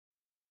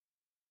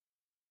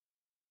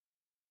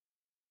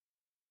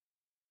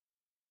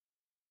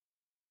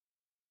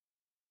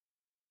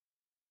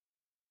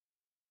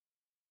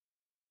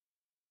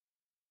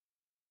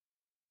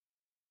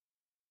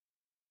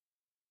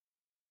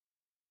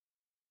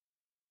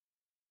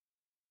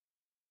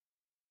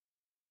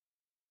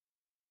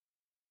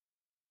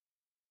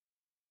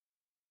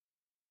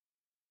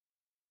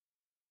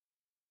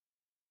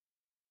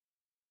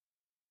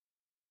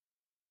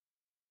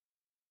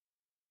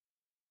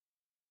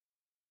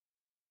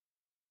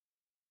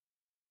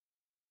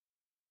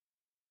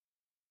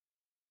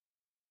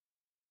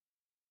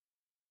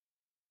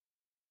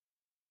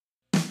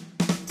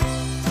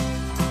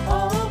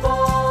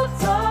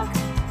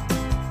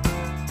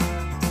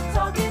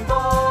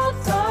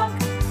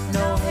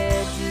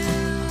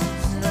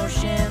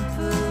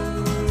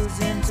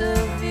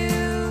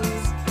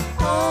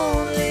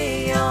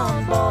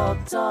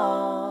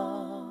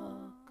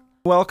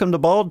Welcome to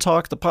Bald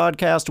Talk, the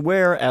podcast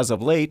where, as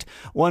of late,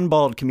 one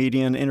bald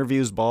comedian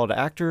interviews bald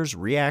actors,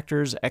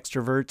 reactors,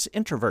 extroverts,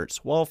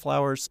 introverts,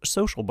 wallflowers,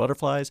 social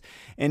butterflies,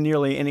 and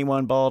nearly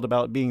anyone bald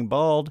about being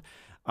bald.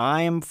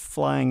 I am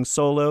flying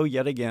solo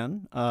yet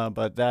again,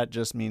 but that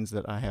just means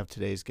that I have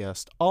today's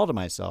guest all to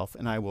myself,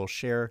 and I will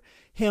share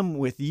him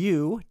with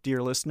you,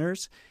 dear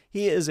listeners.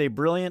 He is a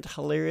brilliant,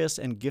 hilarious,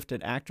 and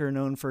gifted actor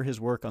known for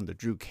his work on The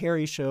Drew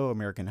Carey Show,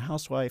 American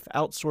Housewife,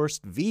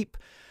 Outsourced, Veep,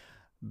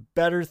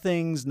 Better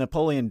Things,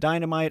 Napoleon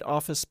Dynamite,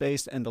 Office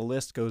Space, and the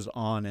list goes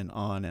on, and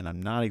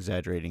I'm not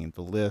exaggerating.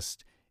 The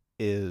list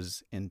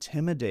is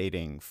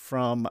intimidating.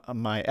 From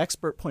my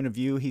expert point of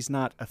view, he's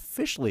not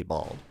officially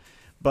bald,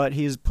 but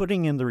he's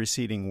putting in the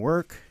receding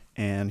work,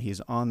 and he's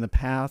on the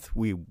path.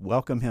 We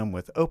welcome him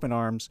with open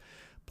arms.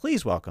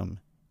 Please welcome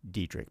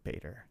Diedrich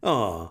Bader.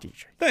 Oh,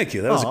 Diedrich. Thank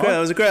you. That was great. That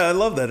was great. I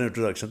love that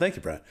introduction. Thank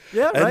you, Brad.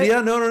 Yeah, right.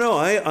 And no.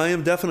 I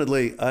am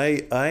definitely.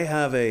 I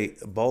have a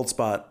bald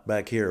spot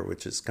back here,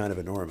 which is kind of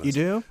enormous. You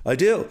do? I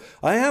do.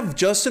 I have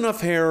just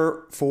enough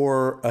hair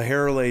for a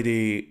hair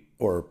lady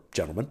or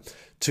gentleman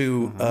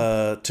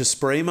to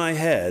spray my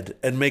head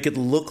and make it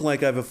look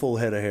like I have a full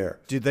head of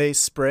hair. Do they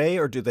spray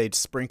or do they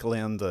sprinkle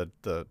in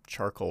the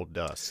charcoal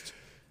dust?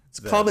 It's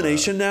a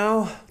combination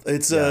now.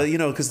 It's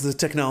because the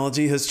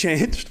technology has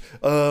changed.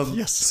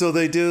 Yes. So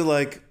they do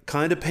like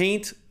kind of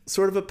paint,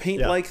 sort of a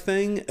paint-like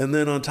thing, and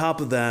then on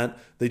top of that,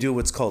 they do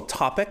what's called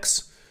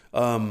topics,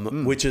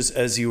 which is,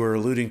 as you were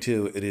alluding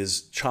to, it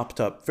is chopped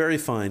up, very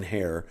fine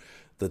hair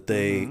that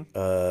they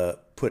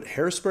put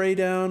hairspray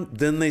down.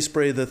 Then they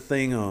spray the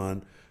thing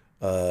on,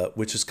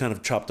 which is kind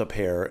of chopped up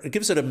hair. It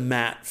gives it a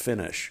matte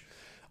finish.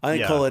 I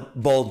call it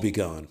bald be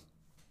gone.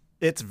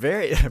 It's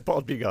very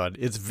bald be gone.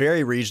 It's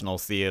very regional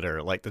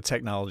theater. Like the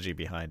technology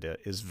behind it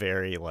is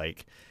very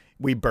like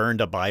we burned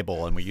a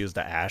Bible and we used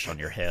the ash on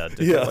your head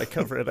to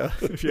cover it up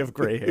if you have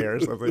gray hair or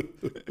something.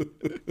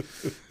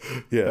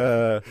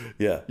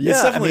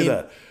 It's definitely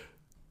that.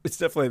 It's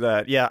definitely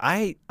that. Yeah,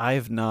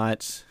 I've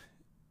not.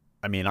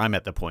 I mean, I'm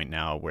at the point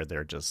now where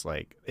they're just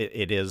like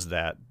it is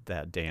that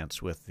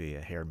dance with the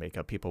hair and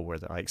makeup people where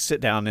they like sit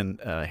down in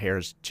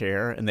hair's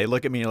chair and they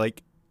look at me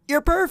like, you're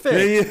perfect.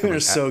 Yeah, you're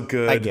so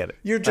good. I get it.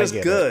 You're just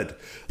good.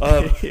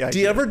 Do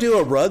you ever do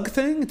a rug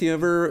thing? Do you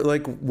ever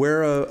like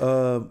wear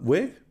a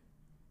wig?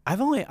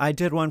 I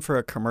did one for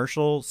a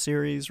commercial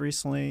series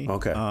recently.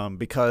 Okay.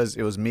 Because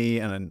it was me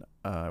and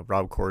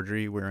Rob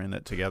Corddry. We were in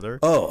it together.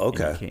 Oh,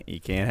 okay. You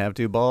can't have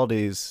two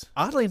baldies.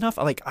 Oddly enough,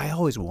 like I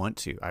always want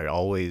to. I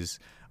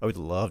would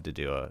love to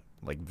do a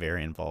like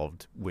very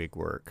involved wig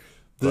work.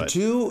 I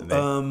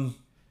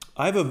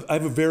have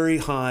a very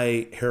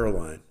high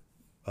hairline.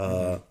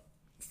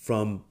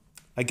 From,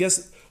 I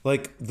guess,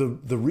 like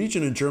the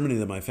region in Germany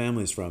that my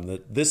family's from,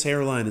 that this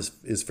hairline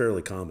is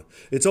fairly common.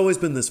 It's always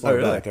been this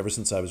far back ever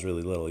since I was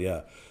really little,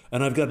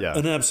 And I've got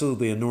an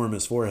absolutely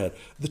enormous forehead.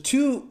 The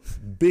two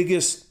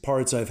biggest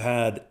parts I've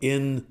had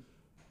in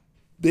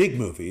big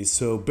movies,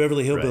 so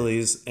Beverly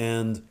Hillbillies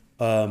and,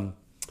 oh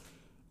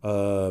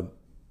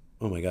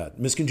my God,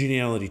 Miss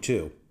Congeniality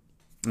 2.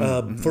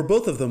 For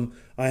both of them,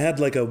 I had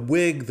like a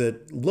wig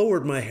that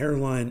lowered my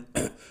hairline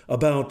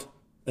about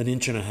 1.5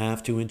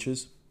 inches, 2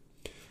 inches.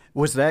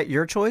 Was that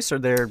your choice or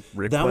their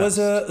request?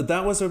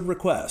 That was a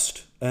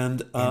request,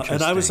 and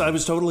I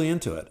was totally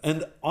into it.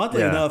 And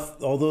oddly enough,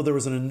 although there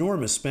was an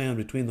enormous span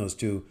between those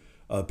two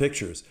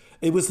pictures,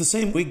 it was the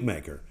same wig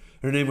maker.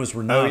 Her name was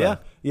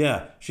Renata. Oh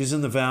yeah, she's in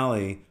the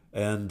Valley,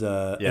 and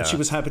she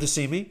was happy to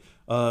see me.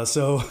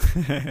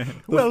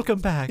 Welcome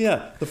back.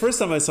 Yeah, the first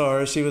time I saw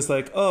her, she was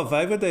like, "Oh,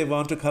 why would they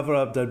want to cover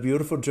up that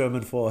beautiful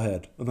German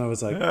forehead?" And I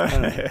was like, "I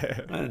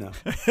don't know.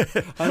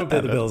 I don't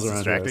pay the bills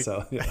around here."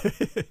 So yeah,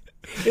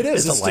 it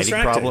is. It's a lighting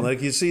problem.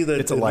 Like you see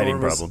that. It's a lighting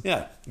problem.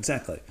 Yeah,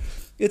 exactly.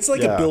 It's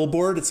like a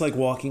billboard. It's like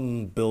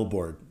walking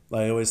billboard.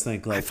 I always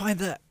think like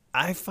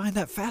I find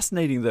that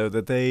fascinating though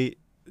that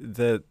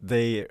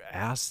they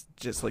asked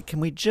just like, can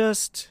we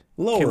just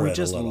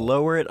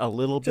lower it a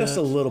little bit? Just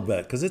a little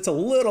bit, because it's a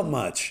little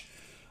much.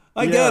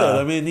 I get it.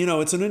 I mean,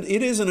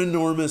 it is an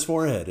enormous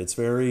forehead. It's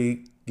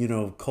very,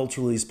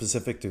 culturally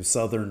specific to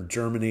southern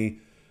Germany,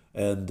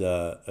 and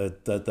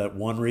that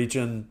one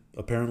region.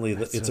 Apparently,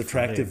 it's so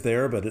attractive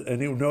there, but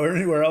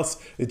anywhere else,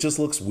 it just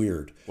looks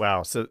weird.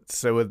 Wow. So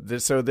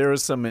there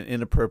was some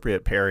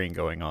inappropriate pairing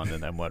going on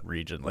in that one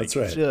region, like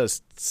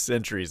just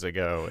centuries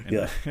ago,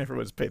 and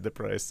everyone's paid the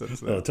price since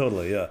then. Oh,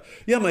 totally. Yeah.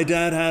 Yeah. My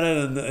dad had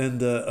it,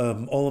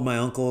 and all of my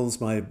uncles,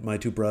 my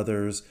two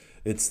brothers.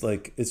 It's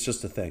like, it's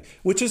just a thing,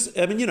 which is,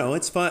 I mean,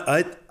 it's fine.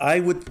 I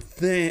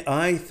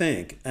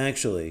think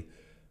actually,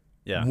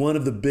 one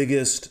of the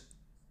biggest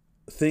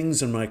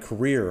things in my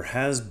career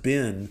has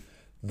been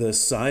the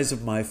size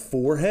of my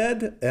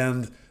forehead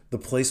and the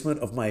placement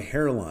of my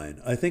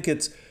hairline. I think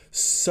it's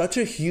such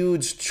a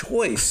huge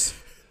choice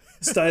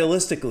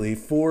stylistically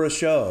for a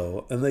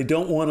show, and they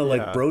don't want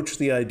to broach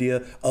the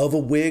idea of a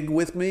wig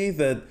with me,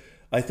 that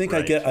I think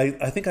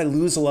I think I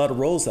lose a lot of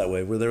roles that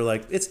way, where they're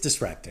like, it's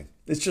distracting.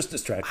 It's just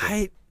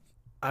distracting.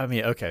 I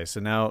mean, okay, so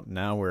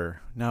now we're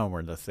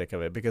in the thick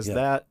of it, because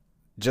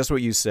just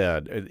what you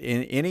said.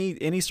 In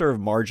any sort of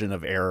margin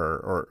of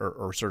error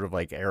or sort of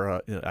like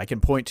error, I can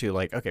point to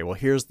like, okay, well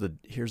here's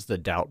the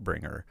doubt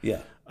bringer.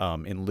 Yeah.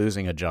 In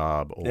losing a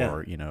job or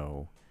Yeah. you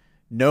know,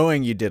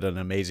 knowing you did an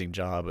amazing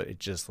job, it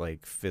just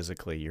like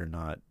physically you're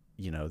not.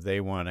 You know, they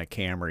want a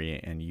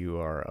Camry and you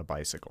are a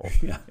bicycle.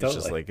 Yeah, totally. It's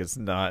just like it's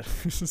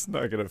just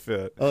not gonna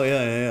fit. Oh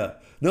yeah.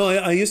 No,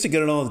 I used to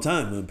get it all the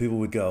time when people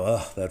would go,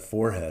 "Oh, that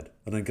forehead,"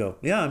 and I'd go,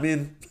 "Yeah, I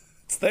mean,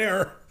 it's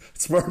there.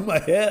 It's part of my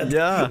head."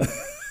 Yeah.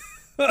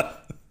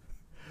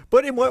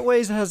 But in what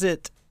ways has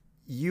it?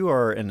 You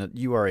are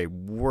a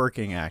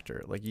working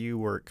actor. Like you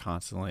work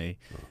constantly.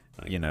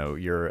 You know,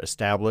 you're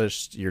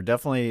established. You're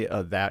definitely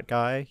that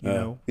guy. You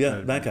know.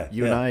 Yeah, that guy.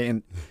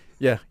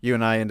 You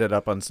and I ended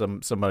up on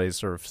somebody's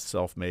sort of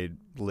self-made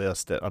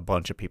list that a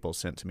bunch of people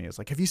sent to me. It's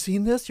like, have you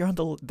seen this? You're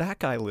on that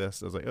guy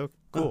list. I was like, oh,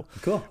 cool,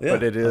 cool. Yeah,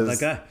 but it is that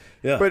guy.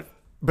 Yeah,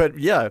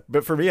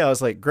 but for me, I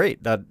was like,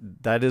 great.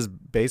 That is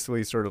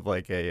basically sort of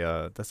like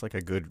that's like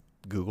a good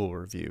Google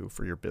review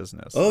for your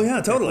business. Oh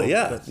yeah, totally.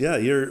 Yeah.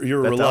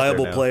 You're a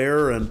reliable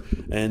player,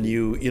 and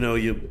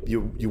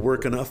you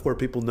work enough where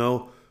people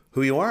know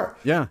who you are.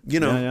 Yeah.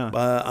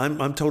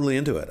 I'm totally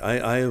into it.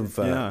 I have.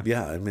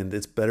 I mean,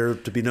 it's better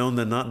to be known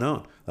than not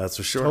known. That's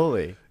for sure.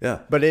 Totally. Yeah.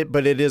 But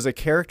it is a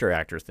character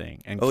actor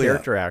thing, and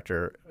character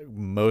actor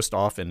most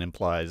often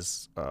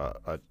implies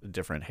a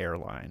different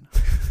hairline.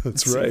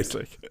 That's right.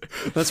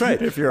 That's right.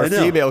 If you're a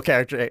female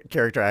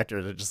character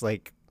actor, they're just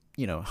like,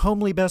 you know,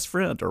 homely best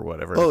friend or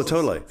whatever. Oh,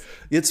 totally.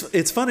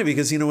 It's funny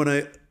because, you know,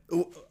 when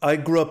I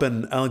grew up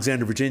in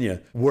Alexandria,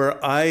 Virginia, where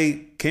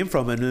I came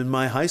from, and in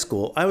my high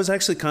school, I was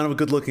actually kind of a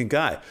good-looking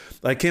guy.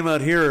 I came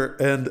out here,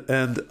 and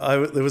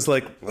it was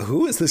like,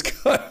 who is this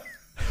guy?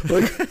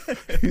 Like,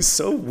 he's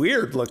so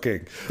weird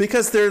looking.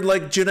 Because they're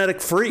like genetic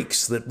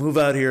freaks that move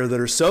out here that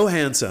are so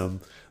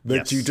handsome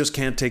that you just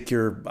can't take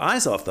your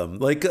eyes off them.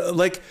 Like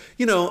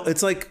you know,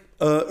 it's like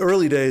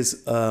early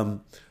days.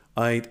 I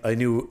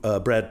knew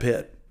Brad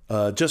Pitt,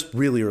 just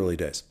really early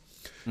days,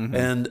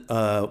 and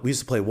we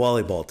used to play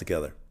volleyball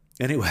together.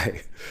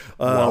 Anyway,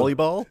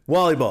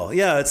 volleyball.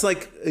 Yeah, it's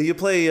like you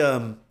play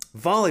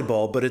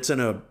volleyball, but it's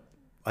in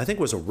I think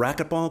it was a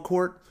racquetball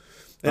court.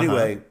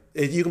 Anyway,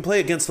 you can play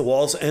against the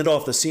walls and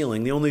off the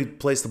ceiling. The only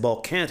place the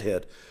ball can't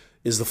hit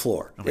is the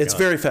floor. It's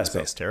very fast paced.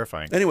 That's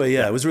terrifying. Anyway,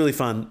 it was really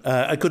fun.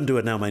 I couldn't do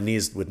it now. My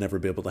knees would never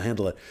be able to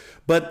handle it.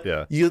 But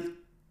you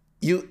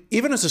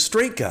even as a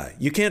straight guy,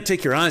 you can't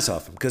take your eyes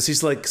off him because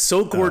he's like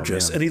so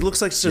gorgeous, and he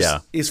looks like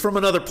he's from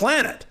another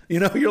planet. You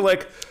know, you're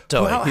like,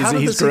 totally. Well, how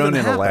he's grown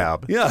in a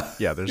lab. Yeah.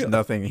 There's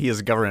nothing. He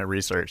has government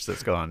research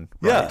that's gone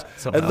right.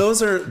 Somehow.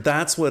 And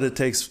that's what it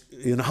takes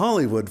in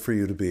Hollywood for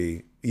you to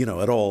be, you know,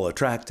 at all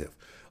attractive.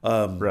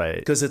 Right.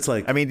 Because it's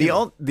like, I mean,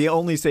 the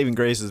only saving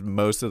grace is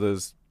most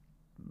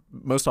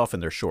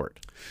often they're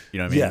short. You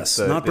know what I mean? Yes,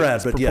 not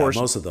Brad, but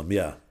most of them.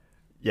 Yeah.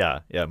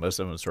 Yeah, most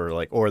of them are sort of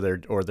like, or they're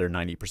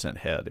 90%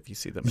 head if you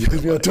see them.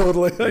 Yeah,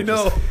 totally. I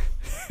know.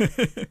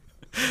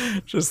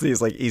 Just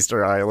these like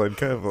Easter Island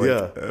kind of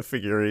like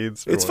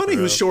figurines. It's funny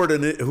who's short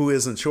and who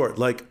isn't short.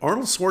 Like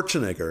Arnold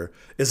Schwarzenegger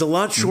is a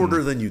lot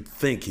shorter than you'd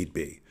think he'd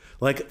be.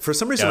 Like for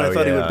some reason I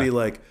thought he would be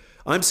like,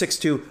 I'm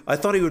 6'2". I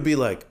thought he would be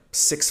like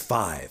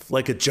 6'5",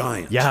 like a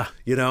giant. Yeah.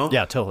 You know?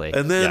 Yeah, totally.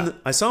 And then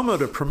I saw him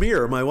at a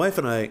premiere. My wife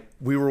and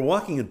we were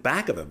walking in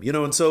back of him, you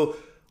know, and so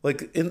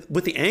like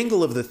with the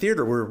angle of the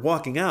theater we're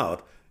walking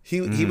out,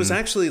 he was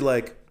actually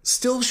like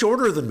still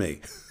shorter than me.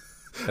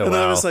 Oh, and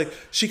wow. I was like,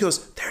 she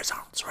goes, there's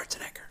Arnold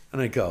Schwarzenegger.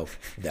 And I go,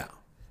 no,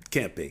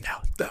 can't be. No,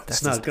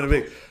 it's not going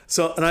to be.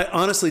 So, and I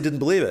honestly didn't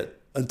believe it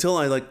until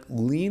I like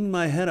leaned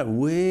my head up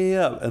way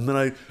up. And then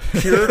I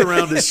peered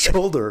around his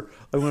shoulder.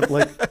 I went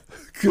like,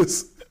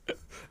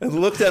 and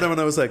looked at him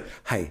and I was like,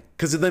 hey,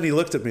 because then he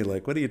looked at me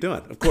like, what are you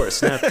doing? Of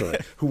course, naturally.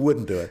 Who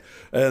wouldn't do it?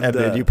 And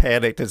then you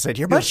panicked and said,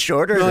 you're much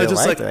shorter than I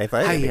just life. like,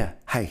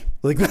 hi.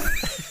 Like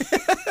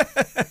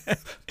that.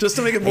 Just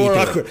to make it more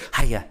awkward.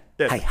 Hi.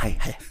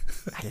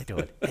 How you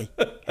doing? Hey,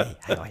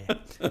 how are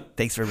you?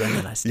 Thanks for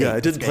running us. Yeah, I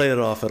didn't play it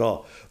off at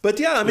all. But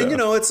yeah, I mean, you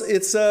know, it's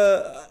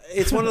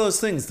one of those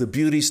things. The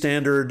beauty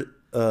standard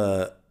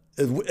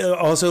it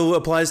also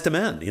applies to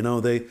men. You know,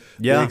 they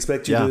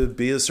expect you to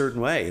be a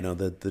certain way. You know,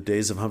 the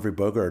days of Humphrey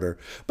Bogart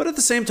but at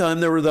the same time,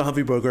 there were the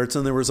Humphrey Bogarts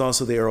and there was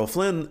also the Errol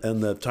Flynn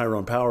and the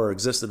Tyrone Power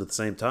existed at the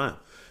same time.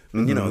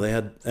 Mm-hmm. You know, they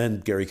had,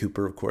 and Gary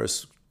Cooper, of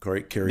course,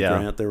 Cary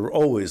Grant. There were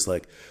always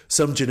like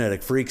some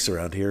genetic freaks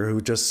around here who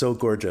were just so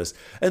gorgeous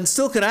and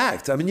still could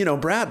act. I mean, you know,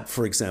 Brad,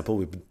 for example,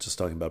 we've been just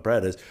talking about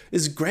Brad,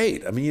 is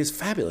great. I mean, he's a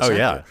fabulous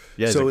actor.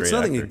 So it's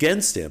nothing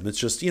against him. It's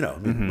just, you know, I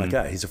mean, my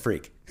guy, he's a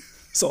freak.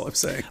 That's all I'm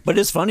saying. But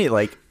it's funny,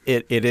 like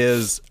it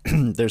is,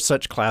 there's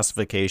such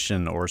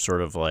classification or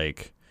sort of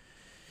like,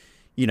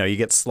 you know, you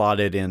get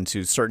slotted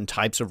into certain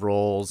types of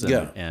roles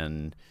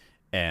and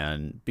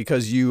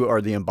because you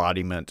are the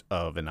embodiment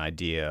of an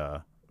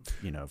idea,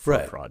 you know, for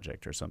a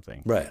project or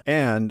something. Right.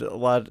 And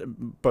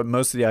but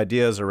most of the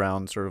ideas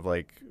around sort of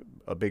like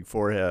a big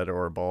forehead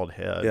or a bald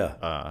head,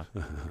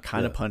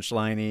 kind of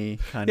punchline-y,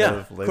 kind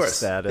of live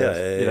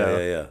status.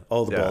 Yeah.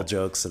 All the bald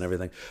jokes and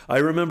everything. I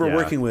remember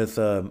working with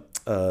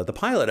the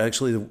pilot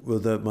actually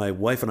that my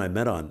wife and I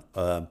met on.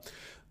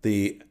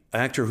 The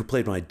actor who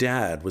played my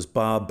dad was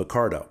Bob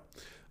Picardo.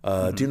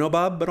 Do you know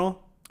Bob at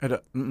all? I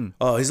don't,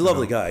 Oh, he's a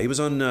lovely guy. He was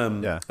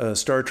on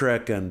Star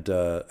Trek, and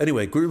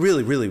anyway,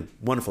 really, really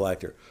wonderful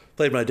actor.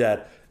 Played my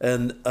dad,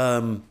 and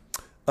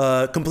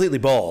completely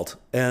bald.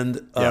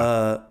 And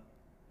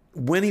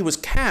when he was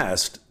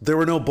cast, there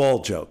were no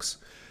bald jokes.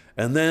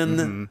 And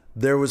then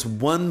there was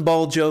one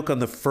bald joke on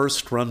the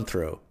first run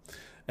through.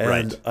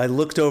 And I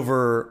looked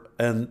over,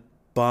 and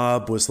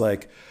Bob was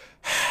like,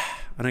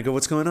 and I go,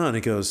 what's going on?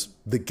 He goes,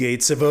 the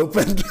gates have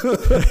opened.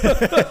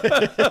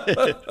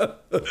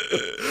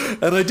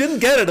 And I didn't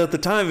get it at the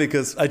time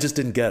because I just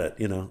didn't get it,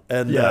 you know.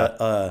 And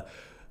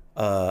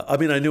I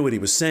mean, I knew what he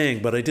was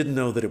saying, but I didn't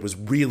know that it was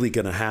really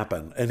going to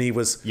happen. And he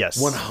was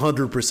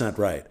 100%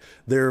 right.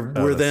 There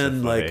were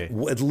then like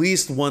at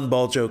least one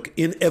bald joke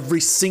in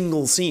every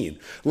single scene.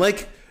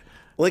 Like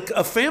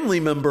a family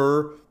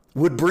member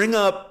would bring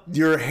up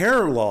your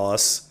hair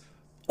loss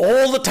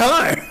all the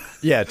time.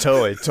 Yeah,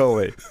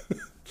 totally.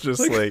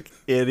 Just like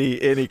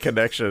any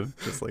connection,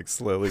 just like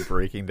slowly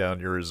breaking down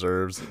your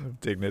reserves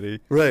of dignity.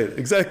 Right,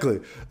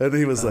 exactly. And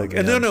he was like,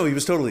 and no, he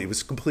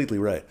was completely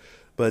right.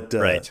 But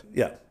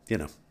yeah, you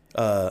know.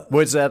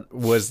 Was that a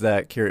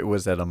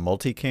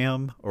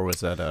multicam or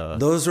was that a?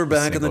 Those were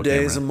back in the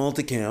days of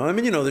multicam. I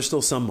mean, you know, there's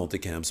still some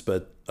multicams,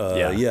 but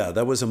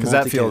that was a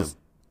multicam.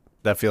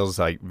 That feels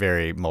like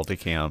very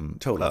multicam,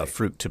 totally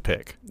fruit to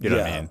pick. You know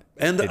what I mean?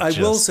 And I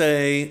will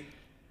say,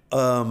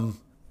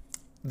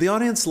 the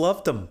audience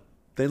loved them.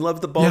 They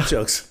loved the bald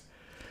jokes.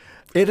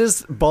 It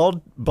is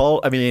bald.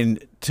 I mean,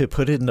 to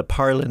put it in the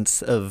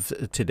parlance of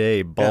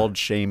today, bald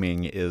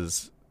shaming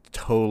is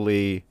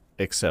totally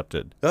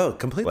accepted. Oh,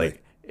 completely.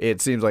 Like it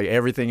seems like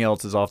everything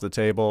else is off the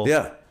table.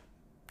 Yeah,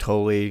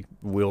 totally.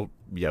 We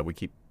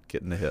keep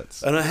getting the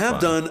hits. And I have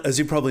done, as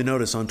you probably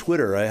noticed on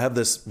Twitter, I have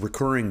this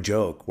recurring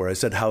joke where I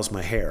said, "How's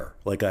my hair?"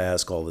 Like I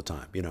ask all the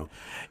time. You know.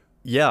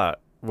 Yeah.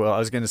 Well, I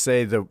was going to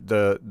say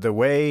the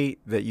way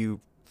that you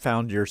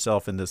found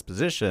yourself in this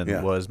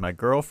position was my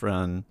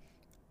girlfriend.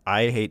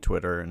 I hate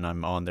Twitter and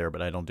I'm on there,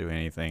 but I don't do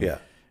anything. Yeah.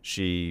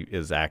 She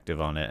is active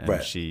on it.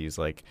 And she's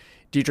like,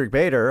 Diedrich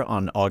Bader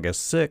on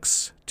August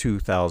 6,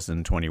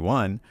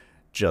 2021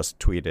 just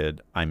tweeted,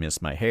 "I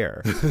miss my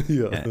hair."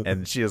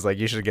 And she was like,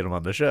 "You should get him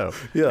on the show."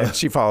 Yeah. And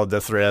she followed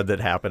the thread that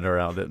happened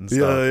around it and stuff.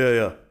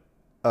 Yeah.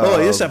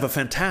 I used to have a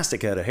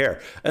fantastic head of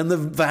hair, and the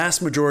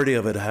vast majority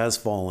of it has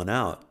fallen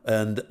out.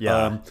 And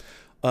and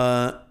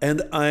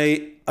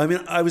I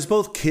mean, I was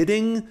both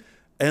kidding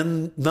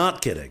and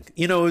not kidding.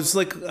 You know, it's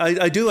like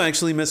I do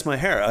actually miss my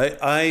hair.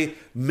 I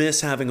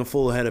miss having a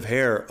full head of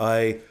hair.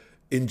 I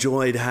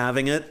enjoyed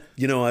having it.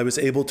 You know, I was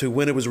able to,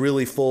 when it was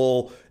really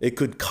full, it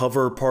could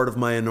cover part of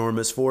my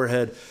enormous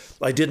forehead.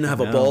 I didn't have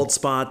a bald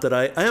spot that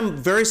I am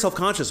very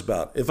self-conscious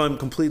about, if I'm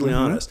completely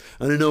honest.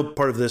 And I know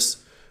part of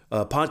this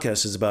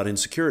podcast is about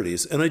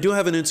insecurities, and I do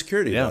have an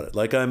insecurity about it.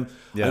 Like I'm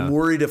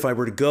worried if I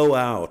were to go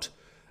out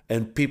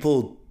and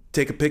people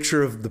take a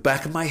picture of the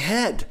back of my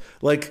head.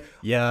 Like,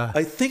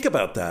 I think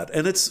about that,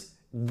 and it's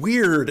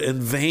weird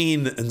and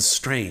vain and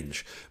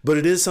strange, but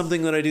it is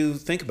something that I do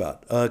think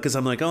about because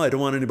I'm like, I don't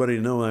want anybody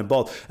to know I'm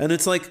bald. And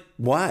it's like,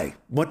 why?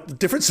 What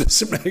difference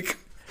does it make?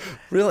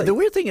 Really? The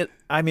weird thing is,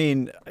 I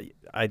mean,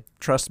 I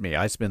trust me,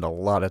 I spend a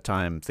lot of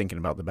time thinking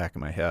about the back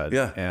of my head.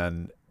 Yeah.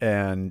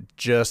 And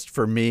just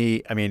for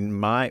me, I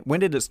mean, when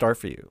did it start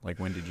for you? Like,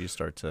 when did you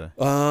start to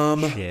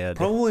shed?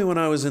 Probably when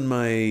I was in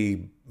my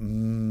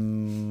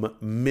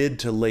mid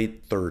to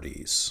late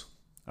 30s.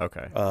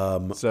 Okay.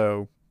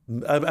 So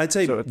I'd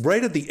say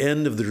right at the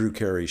end of the Drew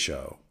Carey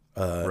show,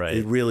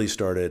 it really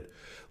started.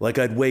 Like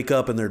I'd wake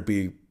up and there'd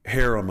be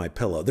hair on my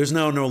pillow. There's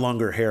now no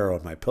longer hair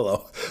on my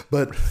pillow,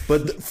 but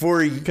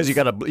for because you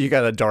got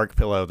a dark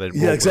pillow that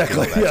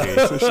exactly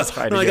so it's just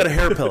no, I got a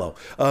hair pillow.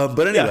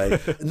 But anyway,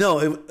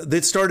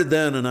 it started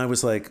then, and I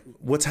was like,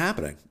 what's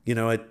happening? You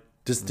know, I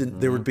just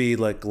didn't. There would be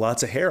like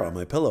lots of hair on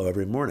my pillow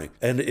every morning,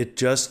 and it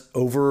just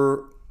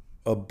over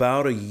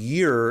about a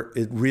year,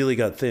 it really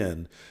got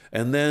thin,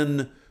 and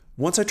then.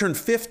 Once I turned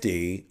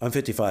 50, I'm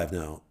 55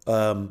 now.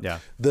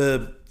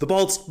 The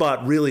bald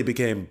spot really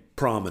became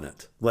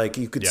prominent. Like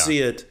you could see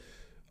it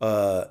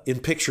in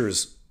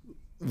pictures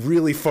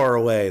really far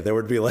away. There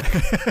would be like,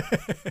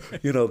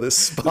 this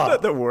spot. Isn't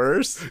that the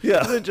worst?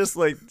 Yeah. Isn't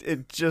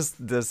it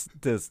just this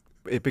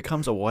it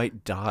becomes a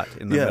white dot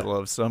in the middle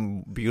of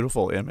some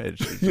beautiful image.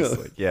 Just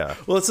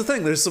Well, it's the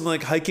thing. There's some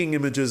like hiking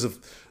images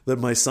that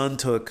my son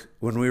took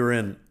when we were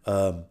in.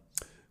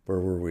 Where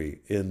were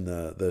we? In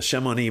the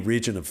Chamonix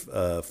region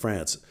of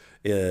France,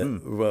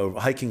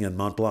 hiking in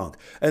Mont Blanc.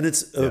 And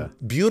it's a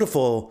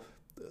beautiful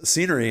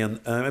scenery.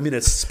 And I mean,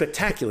 it's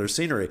spectacular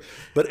scenery.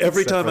 But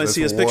every time I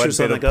see his pictures,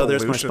 I'm like,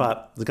 there's my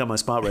spot. Look at my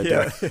spot right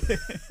there.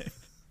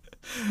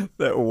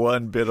 That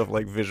one bit of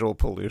like visual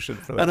pollution.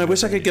 For that and I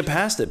wish I could get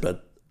past it,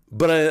 but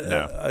I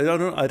don't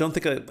know. I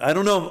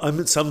don't know. I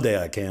mean,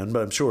 someday I can,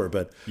 but I'm sure.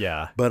 But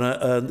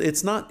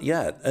it's not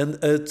yet. And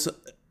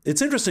it's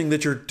interesting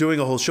that you're doing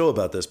a whole show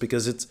about this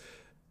because it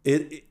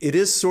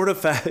is sort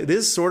of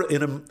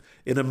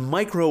in a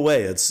micro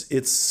way,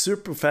 it's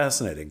super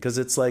fascinating because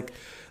it's like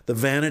the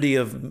vanity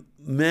of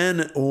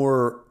men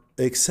or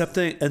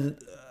accepting, and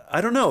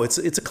I don't know, it's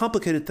a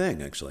complicated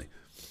thing actually.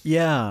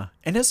 Yeah.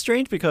 And it's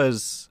strange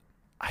because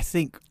I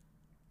think,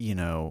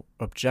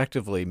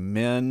 objectively,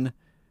 men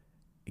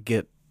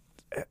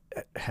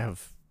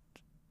have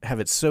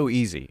it so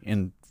easy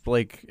in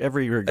like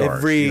every regard.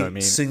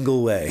 Every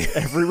single way.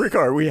 Every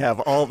regard. We have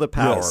all the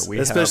power. Yes, we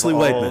especially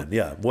have white all, men.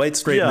 Yeah. White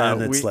straight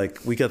men, it's like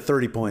we get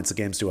 30 points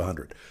against to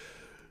 100.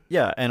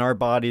 Yeah, and our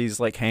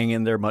bodies like hang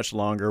in there much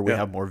longer. We Yeah.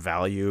 have more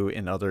value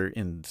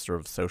in sort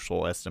of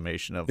social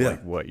estimation of Yeah.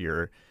 like what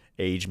your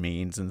age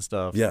means and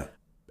stuff. Yeah.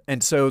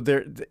 And so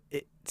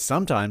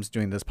sometimes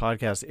doing this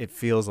podcast, it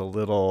feels a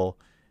little,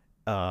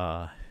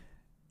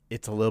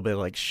 it's a little bit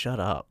like shut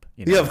up.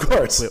 Yeah, of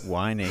course. Quit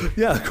whining.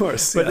 Yeah, of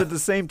course. But yeah. at the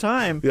same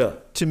time, Yeah.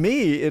 to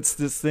me, it's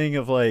this thing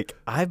of like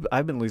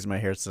I've been losing my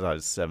hair since I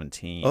was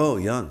 17. Oh,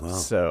 young. Wow.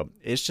 So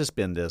it's just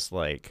been this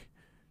like,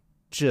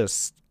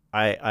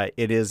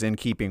 it is in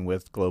keeping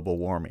with global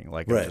warming.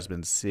 Like Right. I've just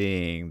been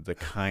seeing the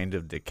kind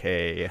of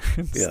decay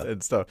Yeah.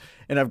 and stuff.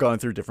 And I've gone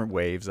through different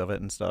waves of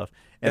it and stuff.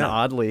 And Yeah.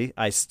 oddly,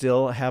 I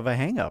still have a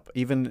hang up.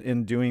 Even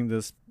in doing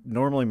this,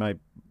 normally my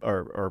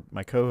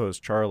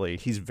co-host Charlie,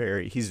 he's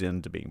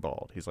into being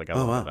bald. He's like,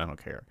 Oh, wow. I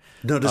don't care.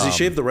 No, does he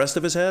shave the rest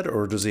of his head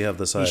or does he have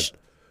the side?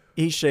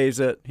 He shaves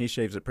it. He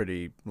shaves it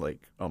pretty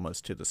like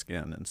almost to the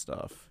skin and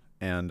stuff.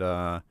 And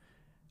I'd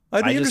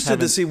be I just interested to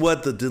haven't- see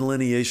what the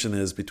delineation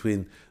is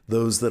between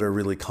those that are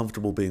really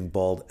comfortable being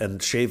bald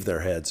and shave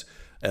their heads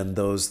and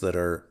those that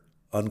are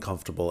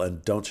uncomfortable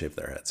and don't shave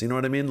their heads. You know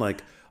what I mean?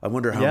 Like, I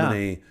wonder how Yeah.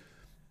 many,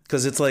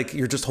 because it's like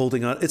you're just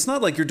holding on. It's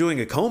not like you're doing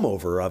a comb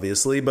over,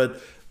 obviously,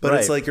 but Right.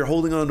 it's like you're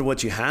holding on to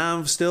what you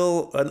have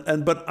still.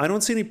 But I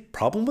don't see any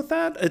problem with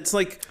that. It's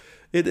like,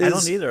 it is. I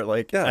don't either.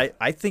 Like Yeah.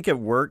 I think it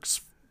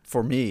works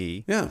for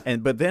me. Yeah.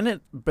 But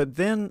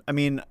then I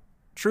mean,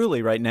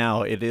 truly right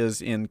now it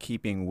is in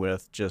keeping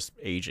with just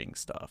aging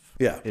stuff.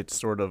 Yeah. It's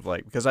sort of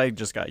like because I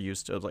just got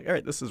used to it, like, all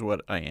right, this is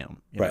what I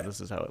am. Right.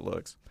 This is how it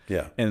looks.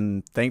 Yeah.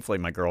 And thankfully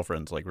my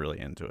girlfriend's like really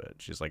into it.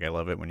 She's like, I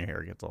love it when your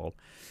hair gets all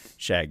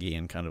shaggy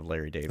and kind of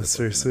Larry David. That's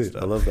very sweet.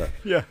 I love that.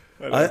 Yeah.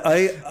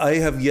 I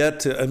have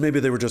yet to, and maybe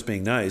they were just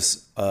being nice,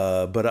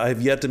 but I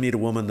have yet to meet a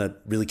woman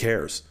that really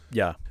cares.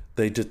 Yeah.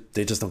 They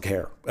just don't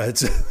care.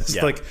 It's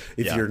Yeah. like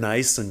if Yeah. you're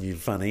nice and you're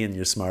funny and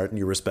you're smart and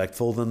you're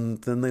respectful, then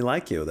they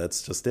like you.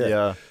 That's just it.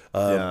 Yeah.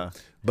 Yeah.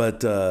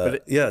 But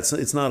yeah,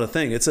 it's not a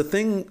thing. It's a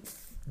thing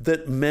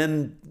that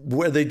men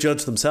where they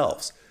judge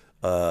themselves.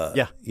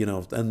 Yeah.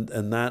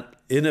 And that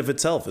in of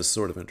itself is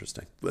sort of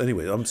interesting.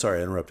 Anyway, I'm sorry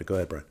I interrupted. Go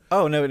ahead, Brian.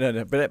 Oh, no.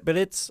 But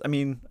it's, I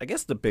mean, I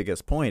guess the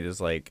biggest point is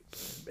like,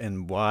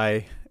 and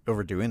why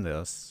overdoing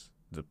this,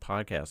 the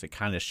podcast, it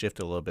kind of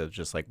shifted a little bit.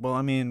 Just like, well,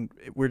 I mean,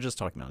 we're just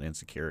talking about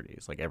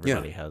insecurities. Like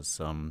everybody has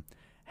some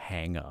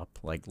hang up.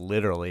 Like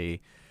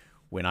literally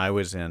when I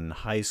was in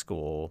high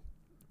school,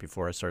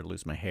 before I started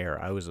losing my hair,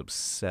 I was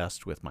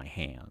obsessed with my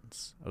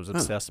hands. I was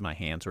obsessed my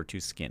hands were too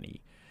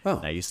skinny. Oh.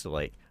 And I used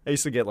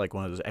to get like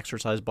one of those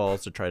exercise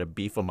balls to try to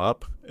beef them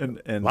up, and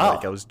Wow.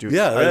 like I was doing,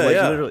 Yeah, I was, like,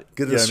 yeah. literally, Get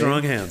you know the what I mean?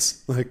 strong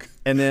hands. Like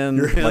And then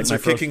your hands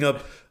like my are kicking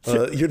up.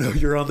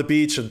 You're on the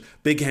beach and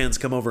big hands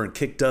come over and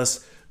kick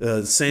dust,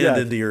 sand Yeah.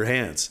 into your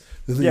hands.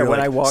 And then Yeah, you're when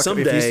like, I walk, if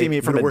someday you see me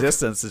you're from gonna a work-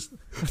 distance, it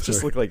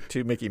just look like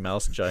two Mickey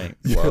Mouse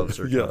giant gloves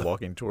are kind yeah. of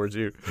walking towards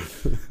you.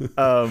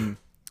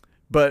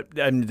 But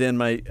and then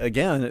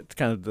it's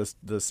kind of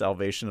the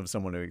salvation of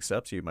someone who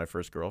accepts you. My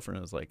first girlfriend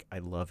was like, "I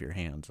love your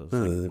hands." I was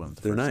like, one of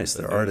the They're first nice.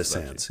 things I They're noticed artist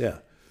about hands. you.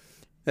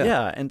 Yeah.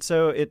 Yeah, and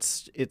so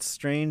it's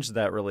strange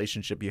that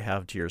relationship you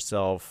have to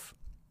yourself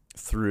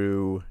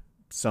through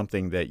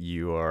something that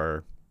you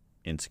are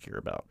insecure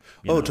about.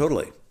 you Oh, know?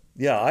 totally.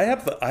 Yeah, I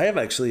have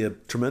actually a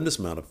tremendous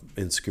amount of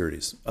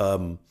insecurities.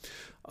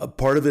 A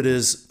part of it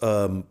is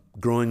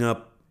growing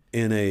up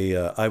in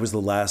I was the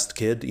last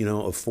kid,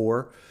 of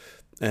four,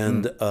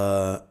 and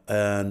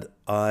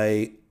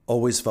I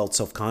always felt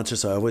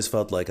self-conscious. I always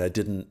felt like I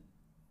didn't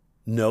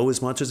know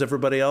as much as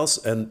everybody else,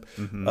 and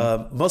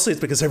mostly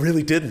it's because I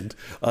really didn't.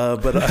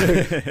 But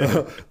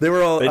they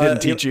were all They didn't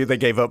teach you; they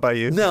gave up by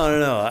you.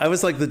 No. I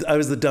was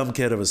the dumb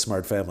kid of a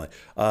smart family.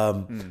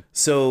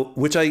 So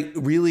which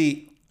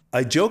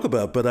I joke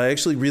about, but I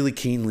actually really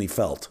keenly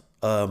felt.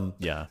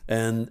 Yeah.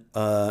 And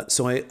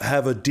so I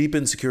have a deep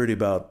insecurity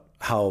about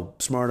how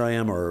smart I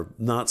am or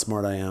not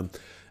smart I am,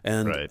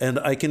 and Right. and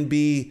I can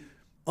be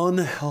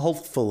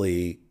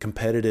unhealthfully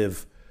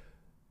competitive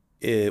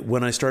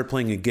when I start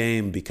playing a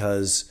game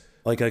because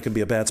like I can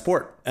be a bad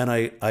sport, and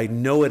I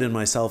know it in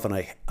myself, and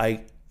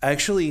I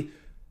actually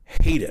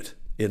hate it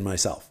in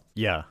myself.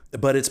 Yeah.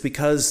 But it's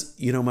because,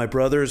 my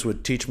brothers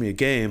would teach me a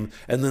game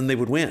and then they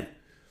would win.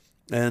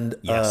 And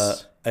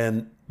Yes.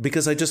 and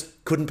because I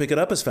just couldn't pick it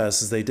up as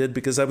fast as they did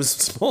because I was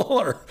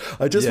smaller.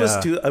 I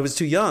was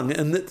too young,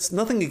 and it's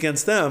nothing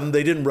against them.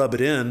 They didn't rub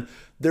it in.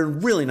 They're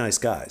really nice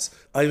guys.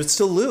 I would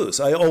still lose.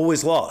 I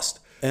always lost.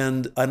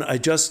 And I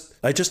just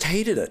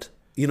hated it.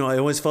 I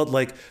always felt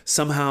like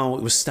somehow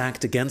it was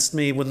stacked against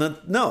me.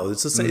 No,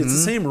 it's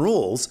the same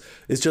rules.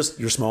 It's just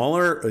you're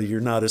smaller, or you're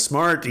not as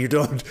smart, you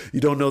don't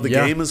know the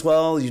game as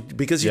well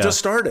because you just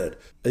started.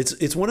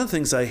 It's one of the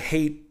things I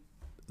hate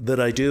that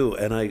I do,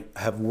 and I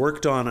have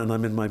worked on, and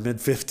I'm in my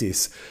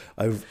mid-50s.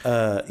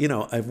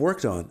 I've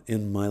worked on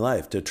in my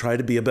life to try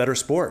to be a better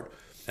sport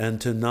and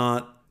to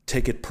not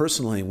take it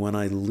personally when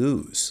I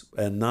lose,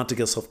 and not to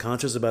get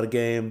self-conscious about a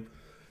game,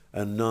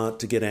 and not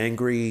to get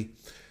angry.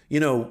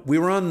 We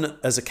were on,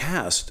 as a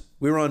cast,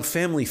 we were on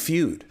Family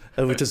Feud,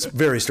 which is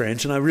very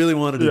strange, and I really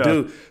wanted to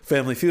do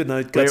Family Feud, and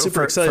I got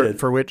super excited.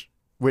 For which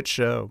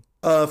show?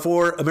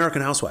 For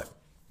American Housewife.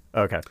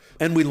 Okay.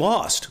 And we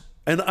lost,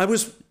 and I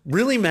was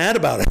really mad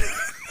about it.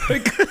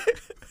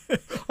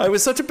 I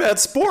was such a bad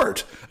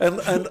sport,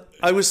 and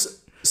I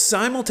was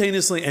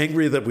simultaneously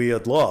angry that we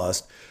had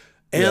lost,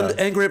 and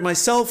angry at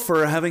myself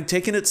for having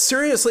taken it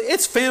seriously.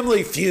 It's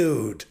Family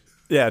Feud.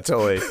 Yeah,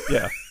 totally.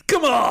 Yeah.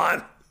 Come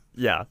on.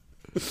 Yeah.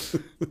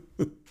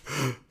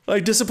 I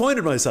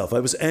disappointed myself. I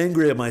was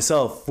angry at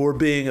myself for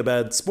being a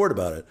bad sport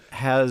about it.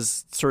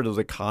 Has sort of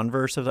the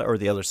converse of that, or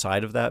the other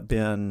side of that,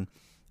 been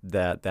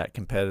that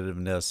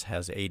competitiveness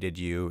has aided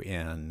you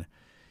in,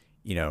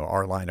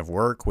 our line of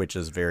work, which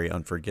is very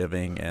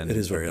unforgiving and it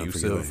is very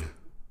abusive? Unforgiving.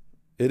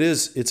 It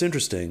is. It's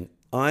interesting.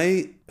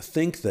 I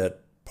think that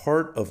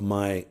part of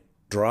my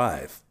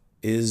drive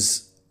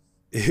is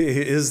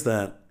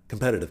that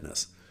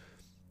competitiveness.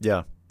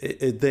 Yeah.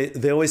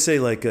 They always say,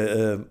 like,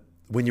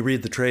 when you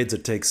read the trades,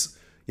 it takes,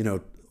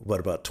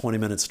 about 20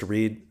 minutes to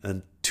read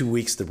and 2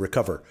 weeks to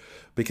recover,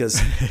 because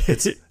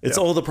it's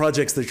all the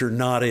projects that you're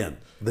not in,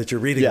 that you're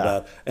reading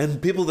about, and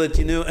people that,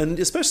 and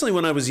especially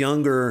when I was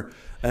younger,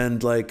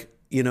 and like,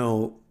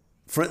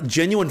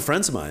 genuine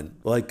friends of mine,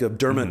 like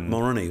Dermot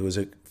Mulroney, who was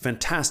a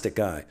fantastic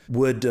guy,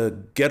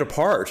 would get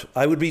apart.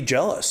 I would be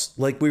jealous,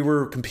 like we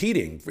were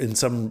competing in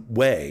some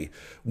way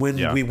when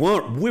we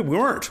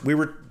weren't. We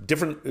were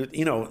different,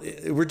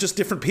 we're just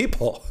different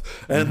people.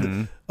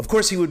 And of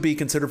course he would be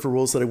considered for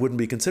roles that I wouldn't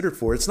be considered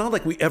for. It's not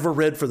like we ever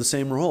read for the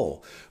same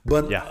role,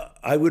 but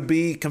I would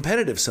be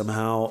competitive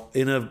somehow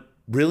in a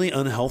really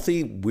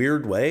unhealthy,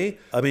 weird way.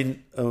 I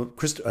mean,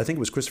 I think it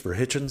was Christopher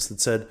Hitchens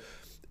that said,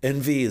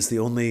 envy is the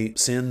only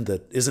sin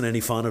that isn't any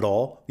fun at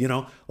all.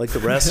 Like the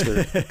rest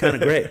are kind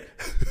of great.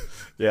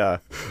 Yeah.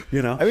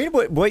 I mean,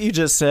 what you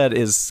just said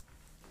is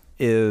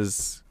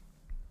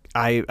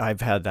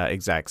I've had that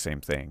exact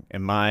same thing.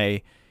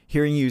 And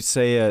hearing you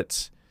say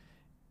it,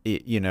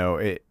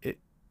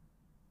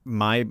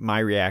 my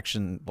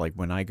reaction, like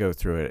when I go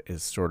through it,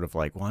 is sort of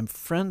like, well, I'm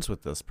friends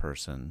with this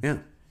person. Yeah.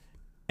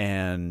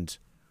 And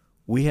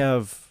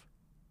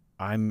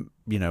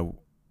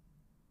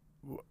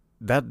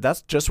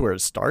that's just where it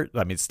starts.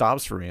 I mean, it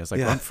stops for me. It's like,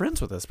 well, I'm friends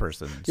with this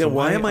person. So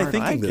why am I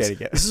thinking this?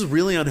 This is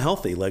really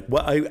unhealthy. Like,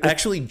 I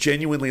actually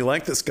genuinely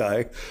like this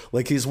guy.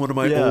 Like, he's one of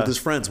my oldest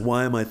friends.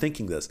 Why am I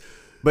thinking this?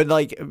 But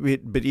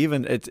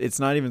even it's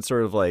not even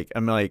sort of like,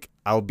 I'm like,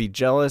 I'll be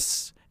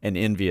jealous and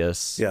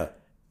envious. Yeah.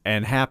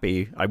 And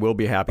happy. I will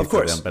be happy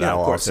for them, but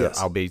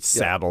I'll be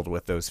saddled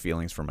with those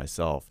feelings for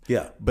myself.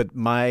 Yeah. But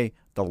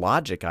the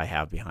logic I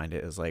have behind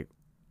it is like,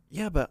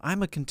 yeah, but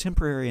I'm a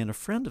contemporary and a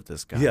friend of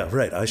this guy. Yeah,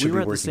 right. I should be working as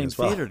well. We were at the same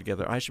theater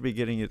together. I should be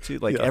getting it too.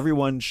 Like,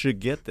 everyone should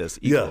get this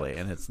equally,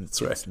 and it's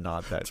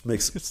not that. It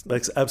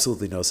makes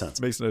absolutely no sense.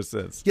 Makes no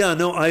sense. Yeah,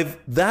 no, I've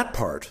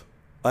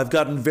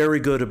gotten very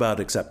good about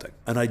accepting,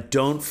 and I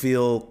don't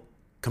feel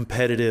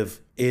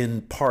competitive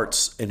in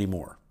parts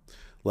anymore.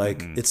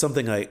 Like, it's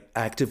something I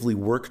actively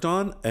worked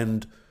on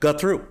and got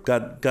through,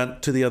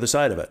 got to the other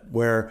side of it,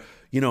 where,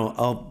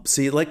 I'll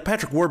see, like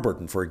Patrick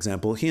Warburton, for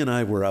example, he and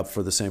I were up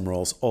for the same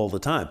roles all the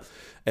time.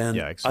 And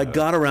I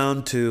got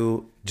around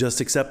to just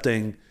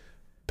accepting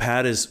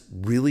Pat is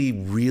really,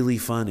 really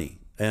funny,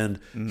 and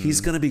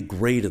he's going to be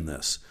great in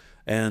this.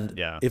 And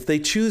if they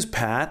choose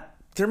Pat,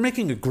 they're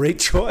making a great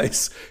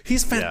choice.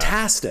 He's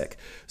fantastic.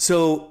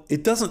 So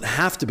it doesn't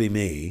have to be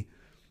me.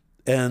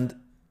 And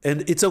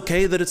it's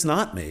okay that it's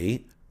not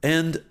me.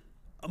 And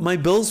my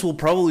bills will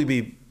probably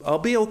be, I'll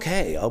be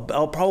okay.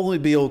 I'll probably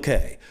be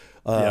okay.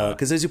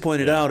 Because as you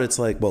pointed out, it's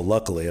like, well,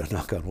 luckily, I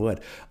knock on wood.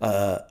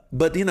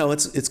 But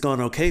it's gone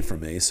okay for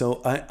me.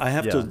 So I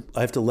have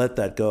to let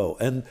that go.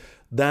 And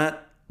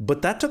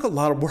but that took a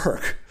lot of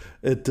work.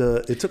 It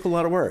took a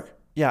lot of work.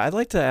 Yeah. I'd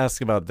like to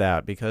ask about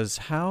that, because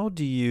how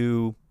do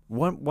you,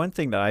 one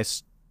thing that I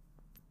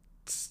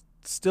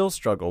still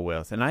struggle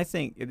with, and I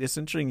think it's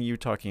interesting you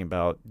talking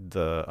about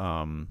the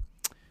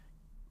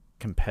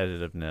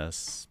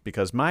competitiveness,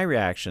 because my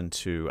reaction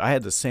to, I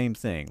had the same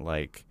thing,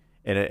 like,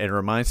 and it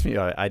reminds me,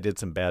 I did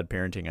some bad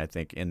parenting, I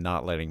think, in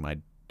not letting my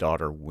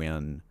daughter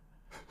win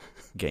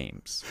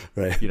games.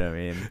 Right. You know what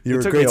I mean? You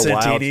were great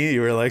Santini. You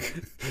were like,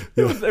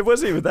 it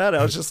wasn't even that.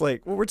 I was just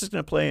like, well, we're just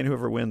gonna play, and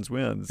whoever wins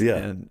wins.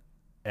 Yeah.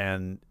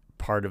 And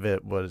part of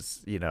it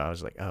was, I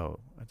was like, oh,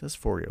 this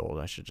 4-year-old,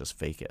 I should just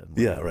fake it.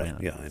 Yeah, right.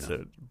 Yeah, I know.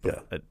 So,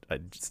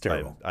 it's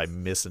terrible. I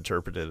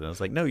misinterpreted it. And I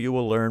was like, no, you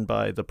will learn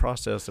by the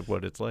process of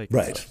what it's like.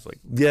 Right. So like,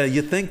 yeah,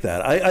 you think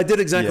that. I did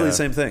exactly the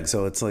same thing.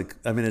 So it's like,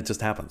 I mean, it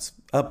just happens.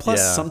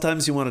 Plus,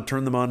 sometimes you want to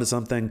turn them on to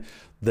something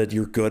that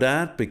you're good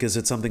at because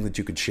it's something that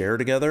you could share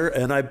together.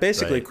 And I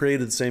basically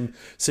created the same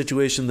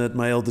situation that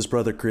my eldest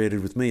brother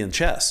created with me in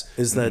chess,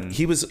 is that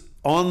he was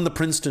on the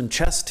Princeton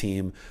chess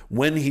team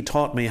when he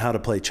taught me how to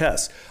play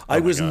chess. I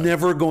was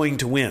never going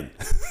to win.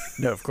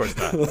 No, of course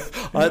not.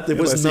 It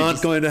was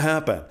not going to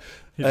happen.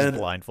 He just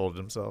blindfolded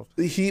himself.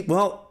 He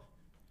was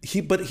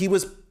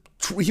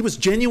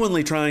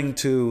genuinely trying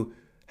to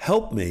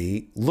help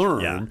me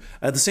learn. Yeah.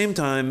 At the same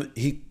time,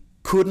 he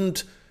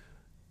couldn't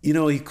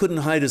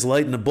hide his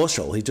light in a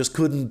bushel. He just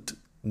couldn't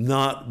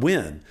not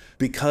win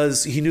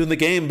because he knew the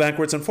game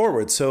backwards and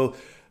forwards. So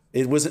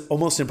it was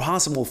almost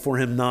impossible for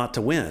him not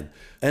to win.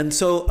 And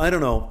so, I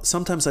don't know,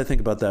 sometimes I think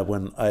about that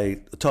when I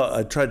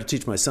tried to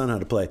teach my son how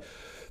to play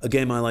a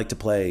game I like to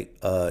play.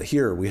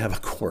 Here, we have a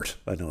court.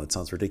 I know it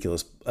sounds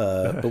ridiculous,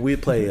 but we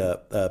play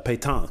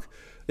pétanque.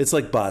 It's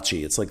like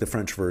bocce. It's like the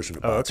French version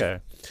of bocce. Oh, okay.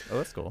 Oh,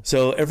 that's cool.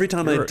 So every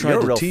time I tried to teach him...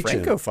 You're a real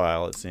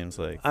Francophile, it seems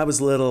like. I was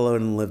little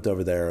and lived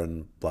over there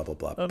and blah, blah,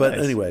 blah. Oh, but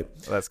nice. Anyway,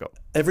 that's cool.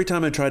 Every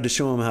time I tried to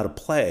show him how to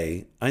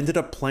play, I ended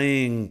up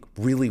playing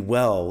really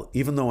well,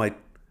 even though I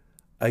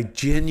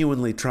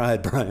genuinely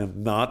tried,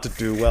 Brian, not to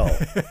do well.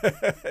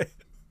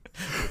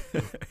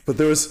 But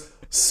there was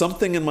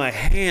something in my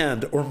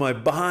hand or my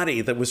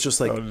body that was just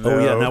like, oh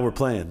yeah, now we're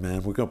playing,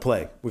 man. We're going to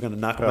play. We're going to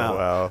knock him out.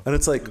 Wow. And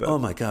it's like, oh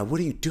my God, what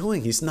are you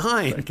doing? He's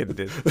 9.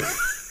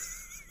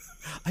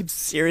 I'm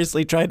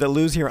seriously trying to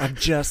lose here. I'm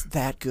just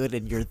that good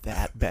and you're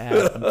that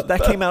bad.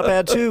 That came out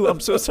bad too.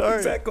 I'm so sorry.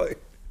 Exactly.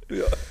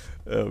 Yeah.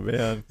 Oh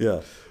man.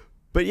 Yeah.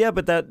 But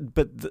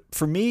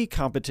for me,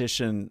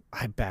 competition,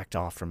 I backed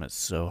off from it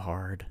so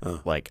hard.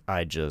 Like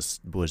I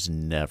just was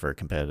never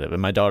competitive.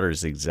 And my daughter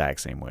is the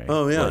exact same way.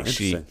 Oh yeah. Like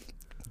interesting.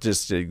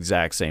 Just the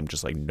exact same,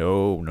 just like,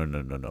 no.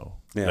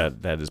 Yeah.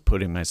 That is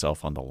putting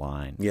myself on the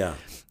line. Yeah.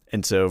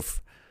 And so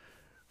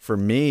for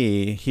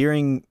me,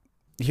 hearing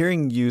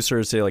you sort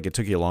of say like it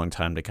took you a long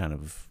time to kind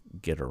of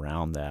get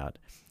around that,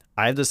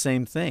 I have the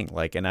same thing.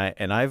 Like, and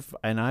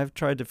I've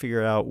tried to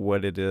figure out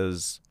what it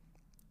is.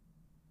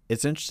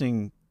 It's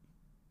interesting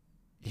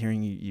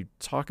hearing you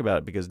talk about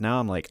it because now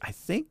I'm like, I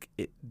think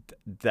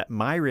that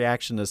my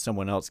reaction to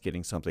someone else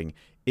getting something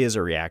is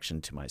a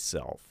reaction to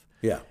myself.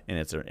 Yeah. And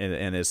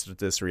it's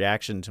this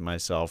reaction to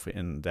myself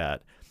in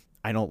that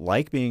I don't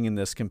like being in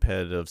this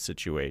competitive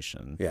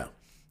situation. Yeah.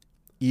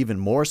 Even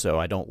more so,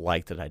 I don't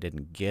like that I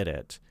didn't get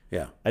it.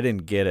 Yeah. I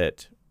didn't get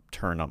it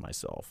turned on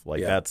myself.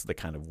 Like that's the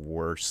kind of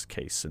worst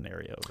case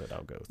scenario that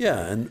I'll go through.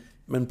 Yeah.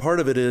 And part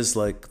of it is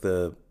like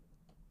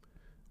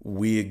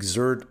we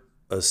exert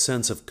a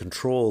sense of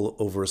control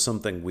over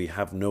something we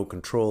have no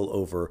control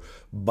over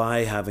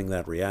by having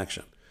that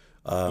reaction.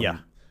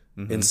 Mm-hmm.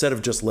 Instead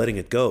of just letting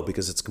it go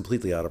because it's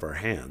completely out of our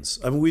hands.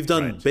 I mean, we've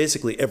done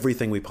basically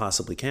everything we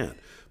possibly can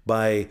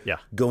by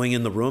going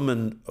in the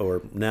room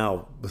or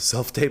now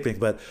self-taping,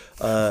 but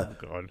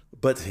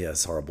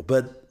it's horrible.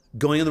 But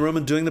going in the room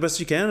and doing the best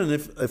you can. And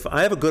if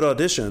I have a good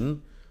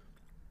audition,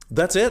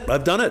 that's it.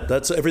 I've done it.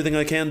 That's everything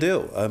I can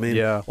do. I mean,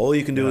 all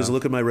you can do is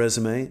look at my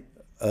resume,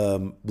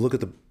 look at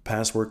the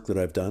past work that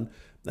I've done,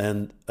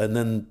 and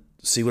then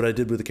see what I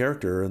did with the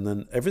character, and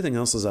then everything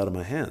else is out of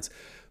my hands.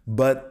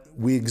 But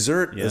we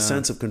exert a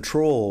sense of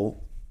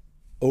control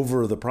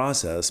over the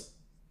process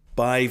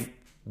by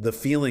the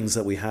feelings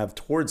that we have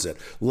towards it.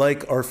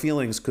 Like our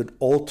feelings could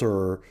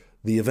alter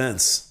the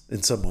events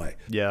in some way.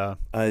 Yeah.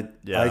 I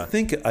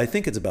think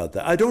it's about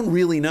that. I don't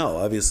really know,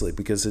 obviously,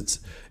 because it's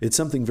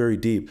something very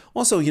deep.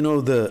 Also,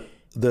 the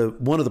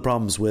one of the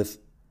problems with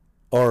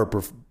our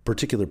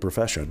particular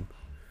profession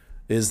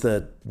is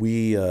that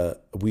we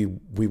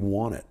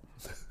want it.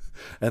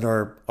 And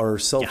our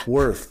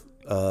self-worth,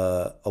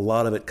 a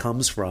lot of it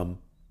comes from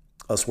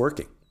us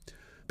working,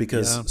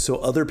 because so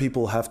other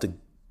people have to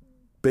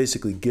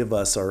basically give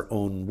us our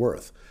own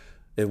worth.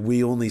 If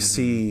we only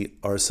see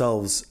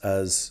ourselves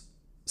as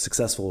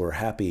successful or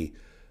happy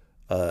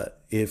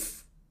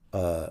if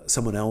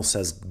someone else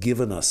has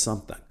given us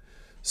something.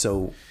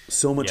 So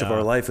much of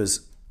our life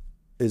is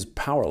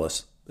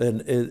powerless,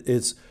 and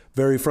it's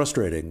very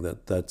frustrating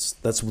that's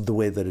the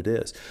way that it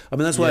is. I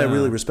mean, that's why I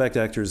really respect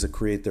actors that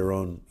create their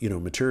own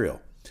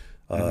material.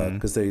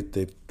 Because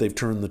they've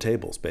turned the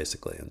tables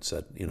basically and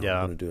said, I'm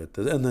going to do it,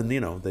 and then they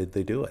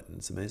do it, and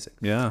it's amazing.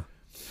 Yeah.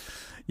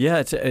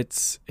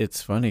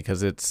 It's funny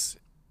because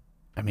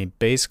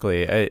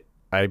basically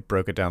I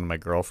broke it down to my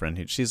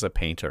girlfriend. She's a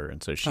painter,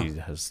 and so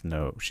she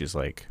she's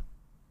like,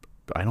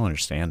 I don't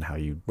understand how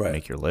you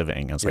make your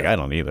living. I was like, I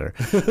don't either.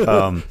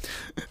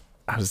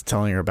 I was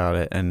telling her about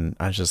it, and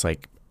I was just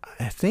like,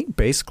 I think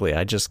basically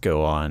I just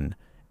go on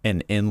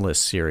an endless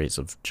series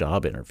of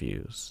job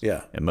interviews.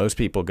 Yeah. And most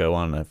people go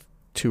on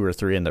 2 or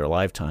 3 in their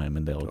lifetime,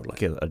 and they'll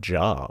get a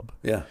job.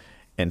 Yeah.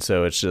 And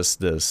so it's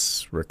just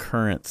this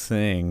recurrent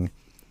thing.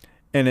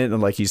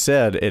 And like you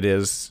said, it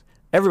is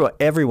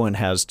everyone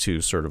has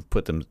to sort of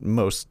put them,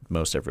 most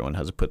everyone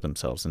has to put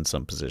themselves in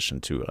some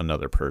position to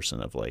another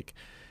person of like,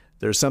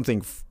 there's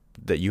something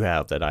that you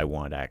have that I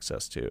want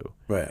access to.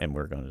 Right. And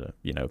we're going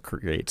to,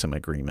 create some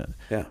agreement.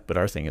 Yeah. But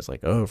our thing is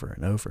like over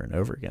and over and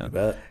over again. I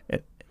bet.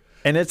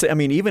 And it's, I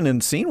mean, even in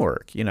scene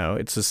work,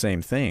 it's the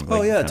same thing. Oh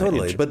like yeah,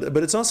 totally. But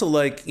it's also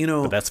like,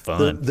 But that's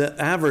fun. The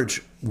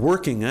average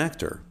working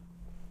actor,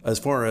 as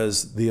far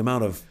as the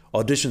amount of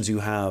auditions you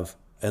have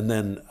and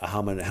then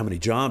how many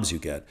jobs you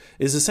get,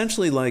 is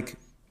essentially like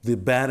the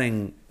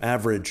batting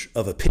average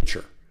of a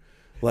pitcher.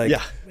 Like,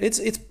 yeah.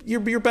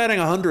 You're batting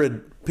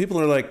 100. People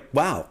are like,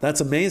 wow,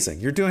 that's amazing.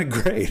 You're doing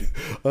great.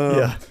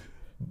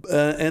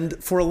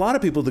 And for a lot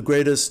of people, the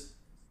greatest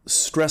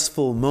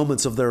stressful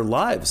moments of their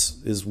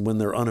lives is when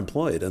they're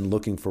unemployed and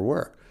looking for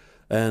work.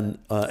 And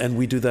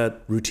we do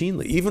that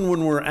routinely. Even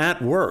when we're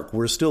at work,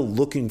 we're still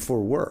looking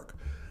for work.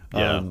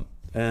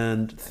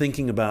 And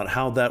thinking about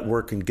how that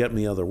work can get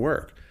me other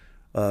work,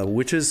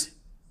 which is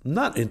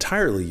not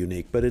entirely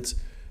unique, but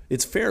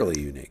it's fairly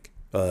unique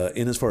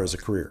in as far as a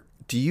career.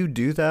 Do you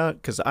do that?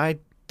 Because I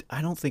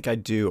don't think I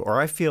do.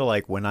 Or I feel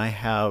like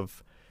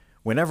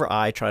whenever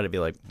I try to be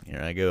like,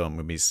 here I go, I'm going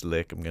to be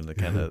slick, I'm going to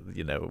kind of,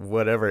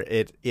 whatever,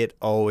 it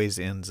always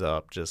ends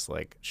up just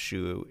like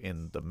shoe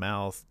in the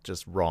mouth,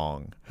 just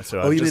wrong.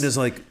 So you mean as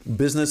like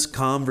business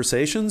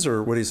conversations,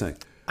 or what are you saying?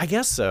 I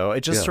guess so.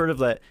 It just sort of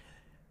that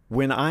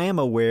when I am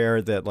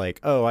aware that like,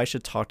 oh, I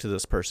should talk to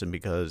this person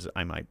because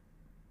I might,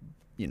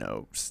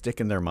 stick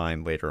in their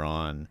mind later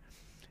on,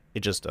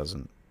 it just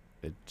doesn't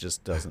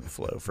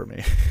flow for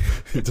me.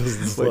 It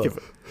doesn't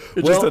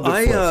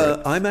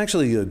flow. I'm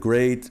actually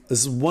this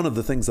is one of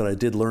the things that I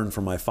did learn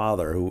from my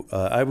father, who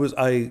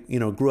I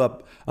grew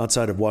up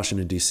outside of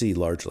Washington, D.C.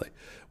 largely.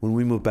 When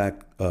we moved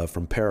back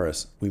from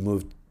Paris, we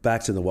moved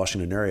back to the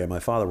Washington area. My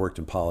father worked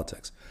in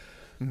politics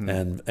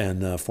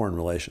and foreign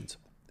relations.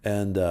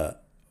 And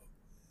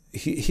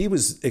he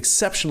was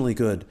exceptionally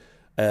good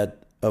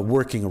at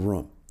working a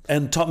room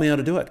and taught me how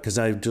to do it, because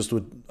I just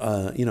would,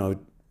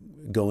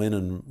 go in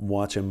and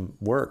watch him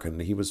work,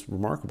 and he was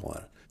remarkable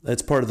at it.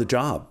 That's part of the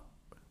job.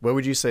 What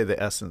would you say the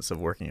essence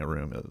of working a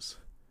room is?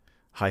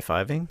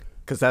 High-fiving?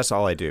 Because that's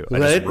all I do. I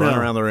just run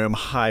around the room,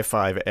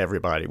 high-five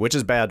everybody, which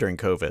is bad during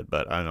COVID,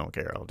 but I don't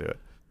care. I'll do it.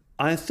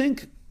 I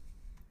think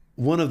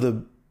one of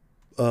the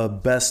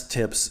best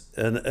tips,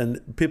 and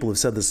people have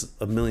said this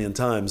a million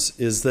times,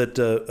 is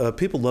that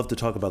people love to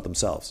talk about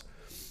themselves.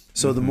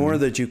 So the more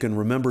that you can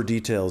remember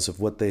details of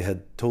what they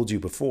had told you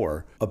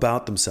before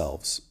about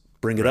themselves,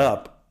 bring it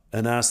up,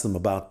 and ask them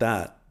about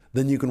that,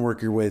 then you can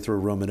work your way through a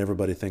room and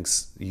everybody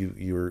thinks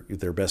you're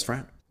their best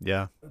friend.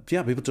 Yeah.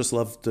 Yeah, people just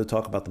love to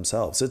talk about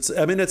themselves. It's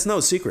no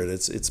secret.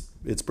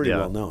 It's pretty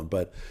well known,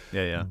 but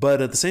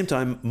but at the same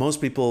time, most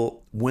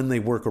people, when they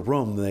work a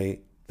room,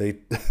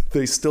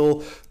 they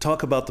still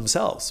talk about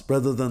themselves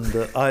rather than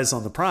the eyes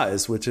on the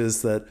prize, which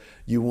is that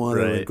you want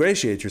to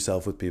ingratiate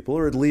yourself with people,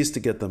 or at least to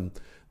get them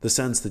the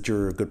sense that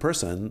you're a good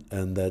person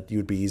and that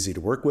you'd be easy to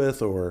work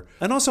with,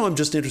 and also I'm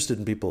just interested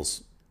in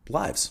people's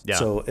lives. Yeah.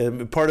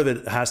 So part of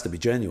it has to be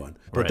genuine,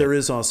 but there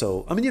is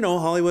also,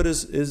 Hollywood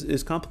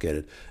is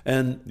complicated,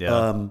 and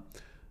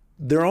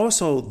there are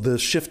also the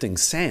shifting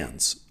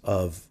sands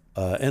of,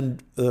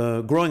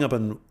 growing up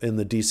in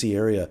the DC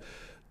area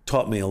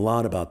taught me a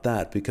lot about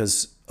that,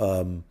 because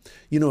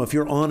if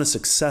you're on a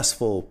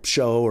successful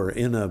show or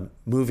in a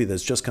movie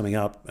that's just coming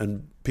out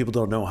and people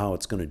don't know how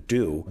it's going to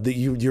do,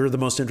 you're the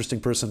most interesting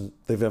person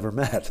they've ever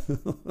met.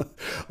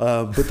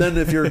 But then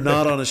if you're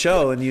not on a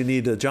show and you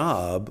need a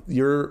job,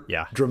 you're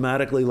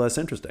dramatically less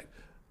interesting.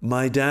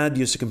 My dad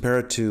used to compare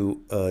it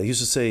to, he used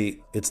to say,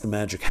 it's the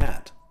magic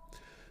hat.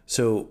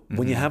 So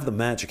when you have the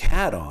magic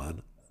hat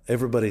on,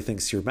 everybody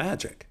thinks you're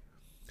magic.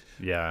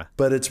 Yeah.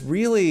 But it's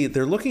really,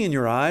 they're looking in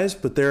your eyes,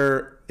 but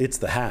it's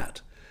the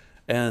hat.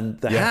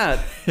 And the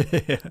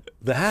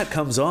hat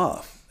comes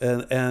off,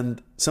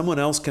 and someone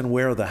else can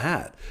wear the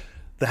hat.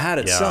 The hat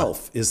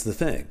itself is the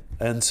thing.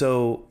 And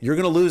so you're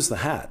going to lose the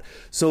hat.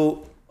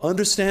 So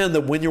understand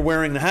that when you're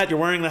wearing the hat, you're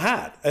wearing the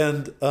hat.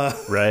 And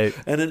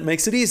and it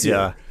makes it easier.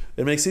 Yeah.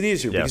 It makes it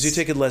easier because you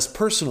take it less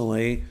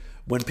personally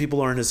when people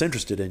aren't as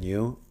interested in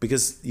you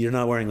because you're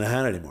not wearing the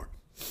hat anymore.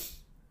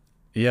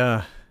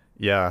 Yeah.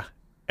 Yeah.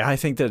 I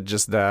think that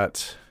just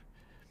that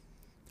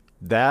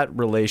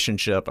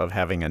relationship of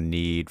having a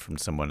need from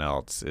someone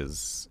else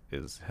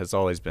has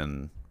always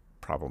been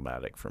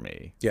problematic for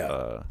me.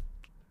 Yeah.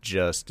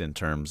 Just in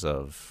terms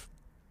of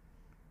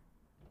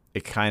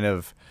it kind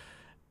of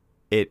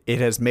it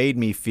has made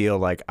me feel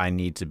like I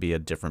need to be a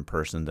different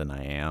person than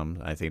I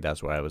am. I think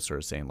that's why I was sort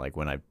of saying, like,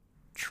 when I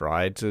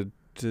tried to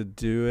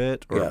do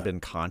it or been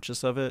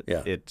conscious of it,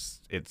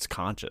 it's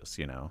conscious,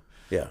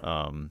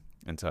 Yeah.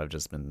 And so I've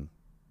just been,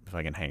 if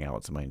I can hang out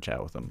with somebody and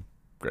chat with them,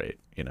 great,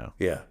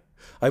 Yeah.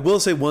 I will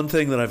say one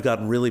thing that I've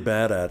gotten really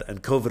bad at,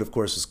 and COVID, of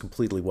course, has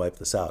completely wiped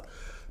this out.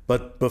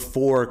 But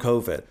before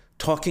COVID,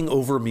 talking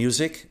over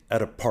music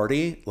at a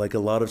party, like a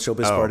lot of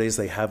showbiz parties,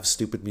 they have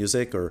stupid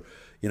music or,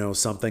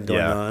 something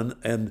going on.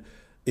 And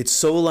it's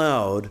so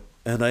loud,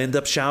 and I end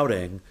up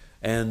shouting,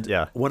 And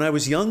Yeah. when I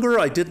was younger,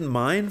 I didn't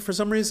mind for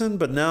some reason,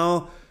 but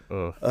now,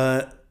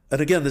 and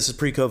again, this is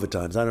pre-COVID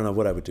times. I don't know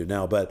what I would do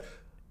now, but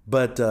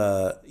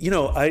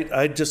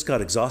I just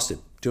got exhausted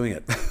doing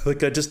it.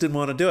 Like I just didn't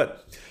want to do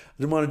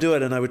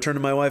it. And I would turn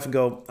to my wife and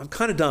go, I'm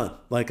kind of done.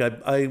 Like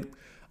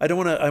I don't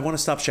want to. I want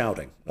to stop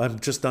shouting. I'm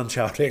just done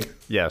shouting.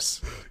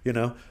 Yes.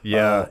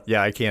 Yeah.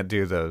 I can't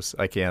do those.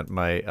 I can't.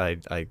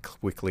 I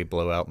quickly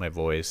blow out my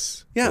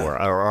voice. Yeah.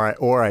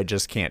 Or I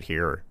just can't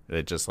hear.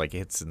 It just like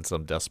hits in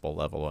some decibel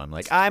level. I'm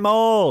like, I'm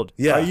old.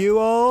 Yeah. Are you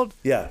old?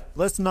 Yeah.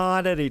 Let's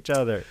nod at each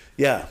other.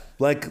 Yeah.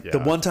 Like the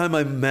one time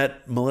I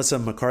met Melissa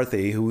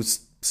McCarthy, who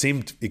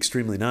seemed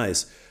extremely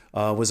nice,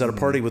 was at a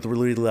party with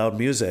really loud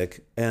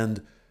music,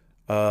 and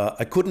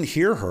I couldn't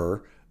hear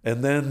her.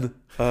 And then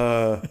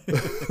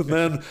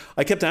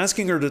I kept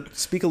asking her to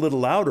speak a little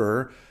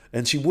louder,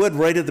 and she would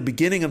right at the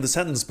beginning of the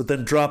sentence, but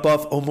then drop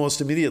off almost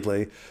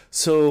immediately.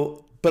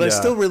 So, but I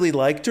still really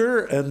liked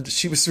her, and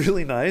she was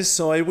really nice.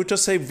 So I would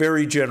just say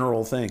very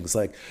general things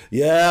like,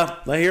 "Yeah,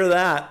 I hear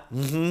that.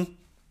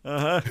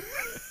 Mm-hmm.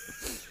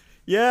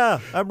 Yeah,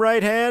 I'm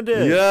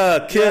right-handed.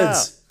 Yeah,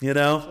 kids.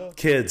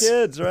 Kids.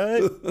 Kids,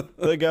 right?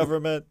 The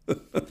government.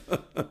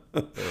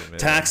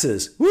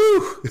 Taxes.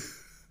 Woo."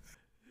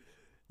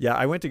 Yeah,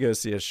 I went to go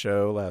see a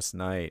show last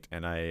night,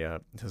 and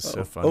it was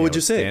so funny. What'd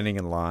you say? Standing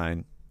in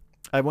line.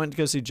 I went to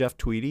go see Jeff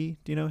Tweedy.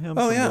 Do you know him?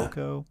 Oh, from yeah.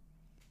 Wilco?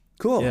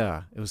 Cool.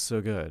 Yeah, it was so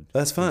good.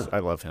 That's fun. I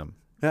love him.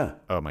 Yeah.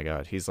 Oh my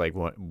God, he's like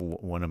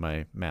one of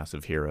my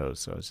massive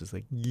heroes. So I was just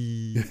like,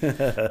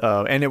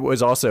 and it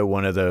was also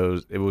one of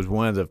those. It was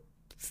one of the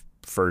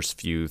first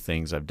few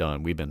things I've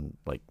done. We've been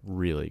like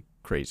really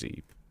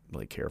crazy,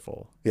 like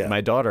careful. Yeah.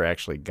 My daughter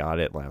actually got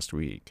it last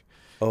week.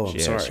 Oh, I'm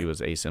sorry. She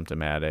was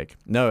asymptomatic.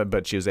 No,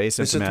 but she was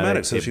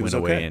asymptomatic. So she was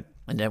okay.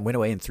 And then went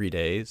away in 3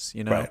 days,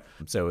 Right.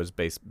 So it was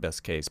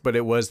best case. But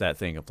it was that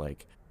thing of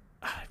like,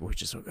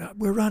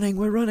 we're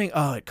running.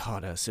 Oh, it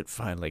caught us. It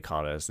finally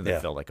caught us. And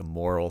it felt like a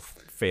moral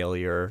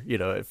failure.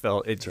 There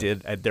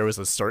was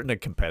a certain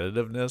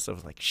competitiveness. I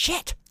was like,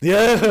 shit.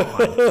 Yeah.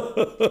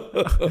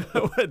 I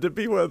wanted to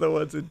be one of the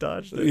ones who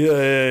dodged it.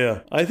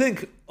 Yeah. I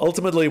think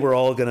ultimately we're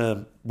all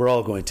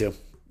going to.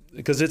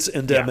 Because it's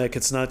endemic,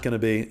 it's not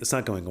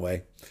going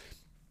away.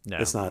 No,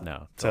 it's not.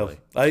 No, totally.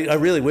 So I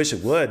really wish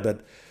it would,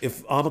 but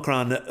if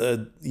Omicron,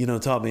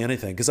 taught me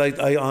anything, because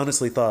I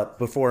honestly thought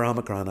before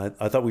Omicron,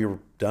 I thought we were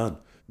done.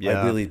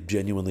 Yeah. I really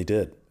genuinely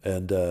did,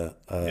 and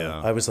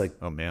I was like,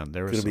 oh man,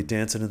 there was going to be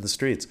dancing in the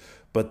streets.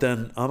 But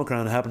then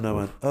Omicron happened, and I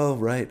went, oh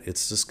right,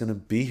 it's just going to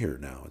be here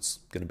now. It's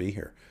going to be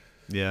here.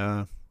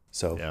 Yeah.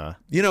 So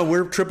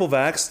we're triple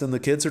vaxxed, and the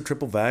kids are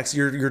triple vaxxed.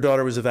 Your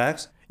daughter was a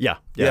vax? Yeah.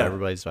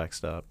 Everybody's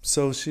vaxxed up.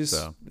 So she's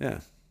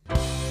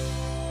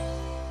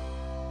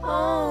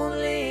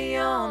Only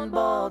on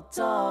Bald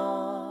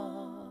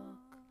Talk.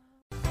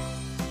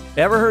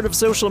 Ever heard of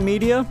social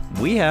media?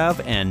 We have,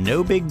 and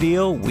no big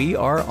deal, we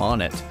are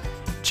on it.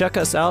 Check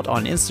us out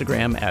on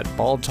Instagram at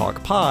Bald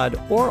Talk Pod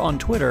or on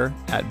Twitter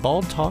at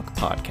Bald Talk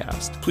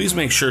Podcast. Please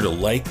make sure to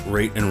like,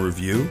 rate, and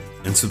review,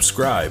 and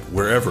subscribe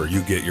wherever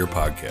you get your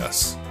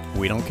podcasts.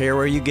 We don't care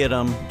where you get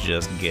them,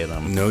 just get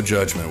them. No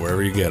judgment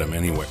wherever you get them,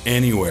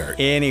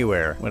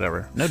 anywhere.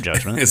 Whatever. No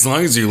judgment. As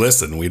long as you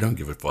listen, we don't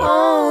give a fuck.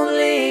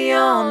 Only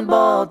on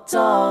Bald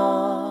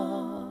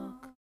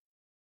Talk.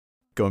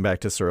 Going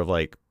back to sort of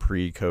like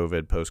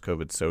pre-COVID,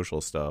 post-COVID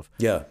social stuff.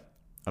 Yeah.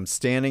 I'm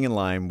standing in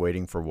line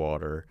waiting for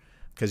water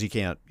because you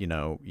can't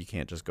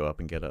just go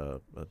up and get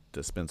a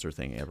dispenser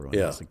thing. Everyone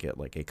has to get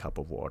like a cup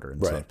of water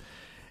and stuff.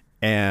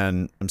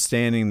 And I'm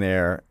standing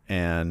there,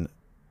 and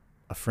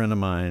a friend of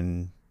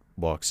mine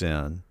walks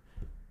in,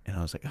 and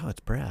I was like, oh, it's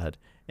Brad.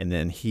 And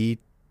then he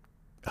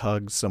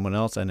hugs someone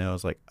else I know. I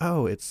was like,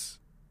 oh, it's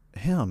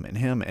him.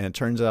 And it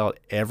turns out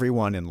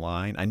everyone in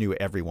line, I knew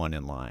everyone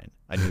in line.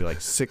 I knew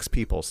like 6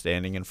 people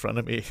standing in front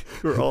of me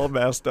who were all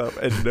masked up,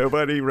 and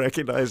nobody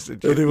recognized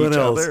anyone each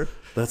else. other.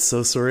 That's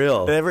so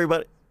surreal.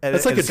 Everybody.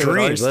 That's like a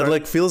dream. That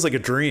like feels like a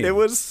dream. It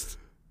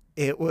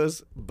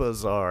was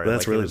bizarre.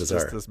 That's really bizarre.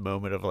 Just this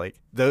moment of like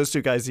those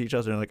two guys see each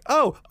other and like,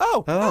 oh,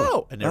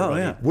 and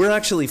everybody, we're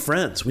actually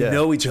friends. We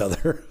know each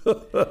other.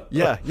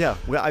 yeah.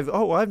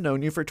 Well, I've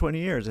known you for 20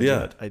 years. And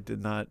yet I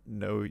did not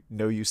know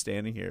you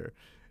standing here.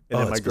 And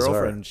then my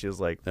girlfriend, she was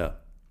like,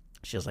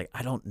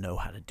 I don't know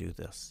how to do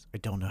this. I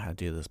don't know how to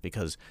do this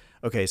because,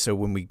 okay, so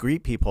when we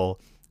greet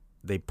people,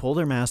 they pull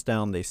their mask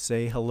down, they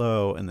say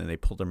hello, and then they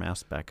pull their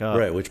mask back up.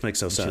 Right, which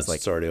makes no sense. Like,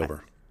 it's already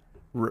over.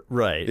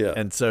 Right. Yeah.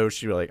 And so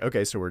she was like,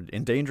 okay, so we're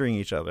endangering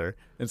each other.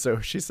 And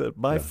so she said,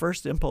 my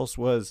first impulse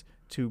was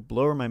to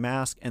lower my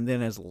mask and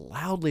then as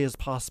loudly as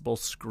possible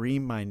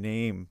scream my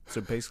name.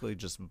 So basically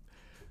just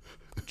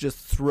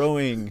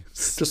throwing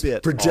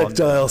spit.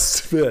 Projectile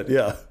spit,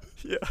 yeah.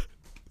 Yeah.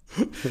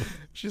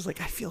 She's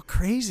like, I feel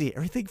crazy.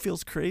 Everything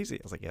feels crazy.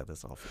 I was like, yeah,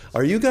 this all feels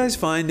Are you guys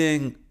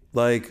finding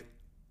like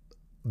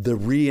the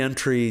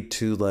re-entry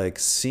to like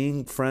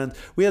seeing friends?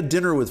 We had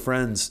dinner with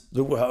friends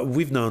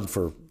we've known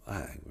for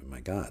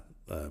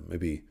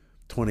maybe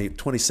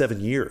 27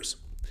 years.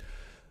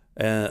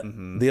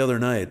 And the other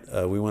night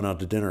we went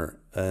out to dinner,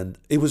 and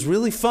it was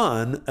really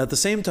fun. At the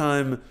same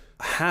time,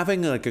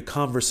 having like a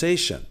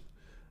conversation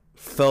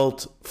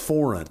felt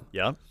foreign.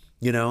 Yeah.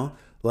 You know,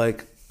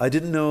 like I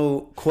didn't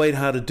know quite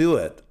how to do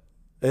it,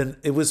 and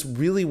it was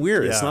really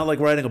weird. It's Yeah. not like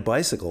riding a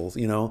bicycle.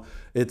 You know,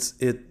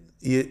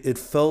 it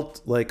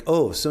felt like,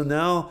 oh, so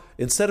now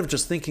instead of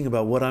just thinking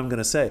about what I'm going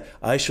to say,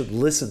 I should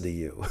listen to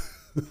you.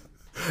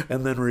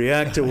 And then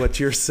react to what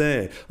you're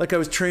saying. Like I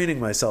was training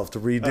myself to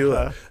redo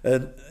it.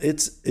 And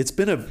it's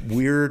been a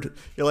weird...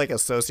 You're like a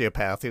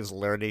sociopath who's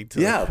learning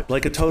to... Yeah,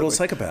 like a total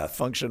psychopath.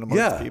 Function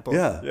amongst people.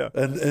 Yeah.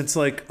 And it's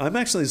like, I'm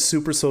actually a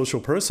super social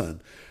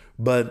person,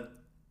 but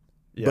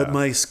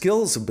my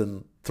skills have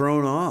been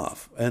thrown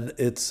off. And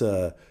it's...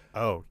 oh,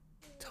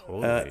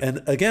 totally.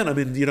 And again, I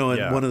mean,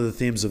 and one of the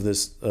themes of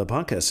this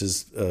podcast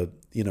is,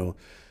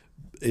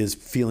 is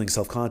feeling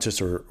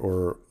self-conscious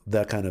or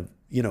that kind of,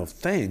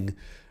 thing.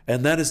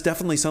 And that is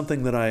definitely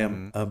something that I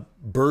am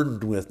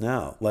burdened with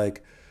now.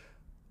 Like,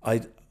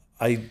 I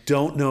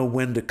don't know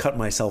when to cut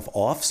myself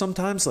off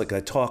sometimes. Like I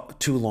talk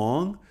too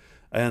long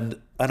and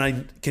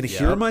I can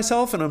hear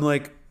myself and I'm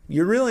like,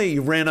 you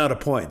ran out of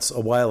points a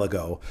while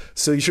ago.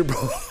 So you should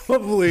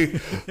probably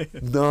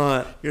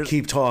not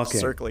keep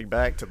talking. Circling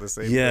back to the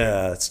same thing.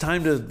 It's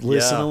time to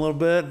listen a little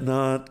bit,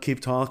 not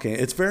keep talking.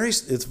 It's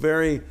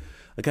very,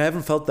 like I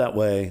haven't felt that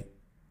way,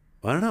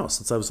 I don't know,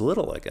 since I was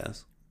little, I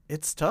guess.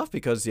 It's tough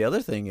because the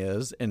other thing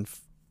is, and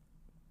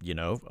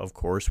of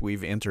course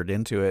we've entered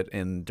into it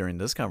and during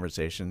this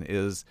conversation,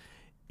 is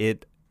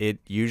it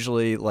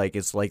usually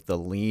it's like the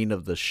lean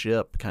of the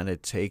ship kind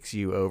of takes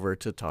you over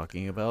to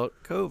talking about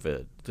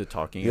COVID, to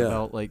talking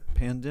about like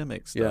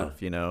pandemic stuff,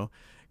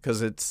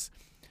 because it's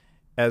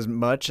as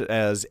much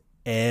as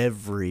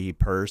every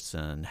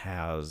person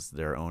has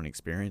their own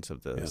experience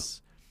of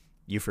this,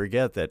 you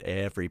forget that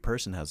every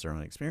person has their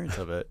own experience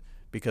of it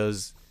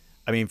because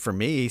I mean,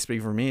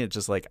 speaking for me, it's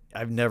just like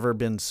I've never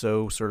been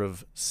so sort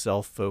of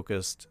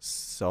self-focused,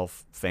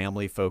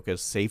 family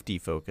focused, safety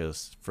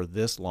focused for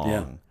this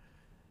long,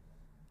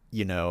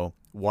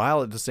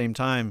 while at the same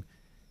time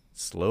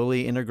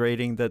slowly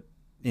integrating that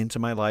into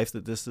my life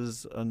that this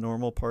is a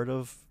normal part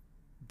of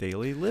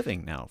daily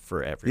living now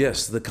for everyone.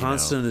 Yes, the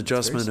constant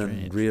adjustment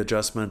and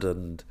readjustment,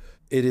 and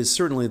it is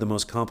certainly the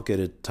most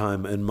complicated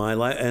time in my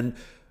life. And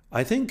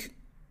I think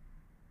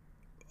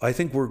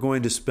we're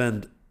going to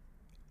spend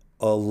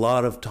a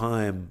lot of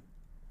time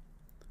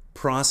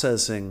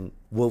processing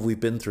what we've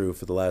been through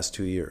for the last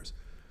 2 years.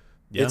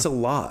 Yeah. It's a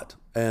lot.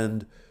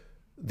 And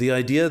the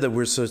idea that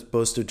we're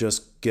supposed to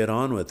just get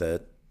on with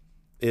it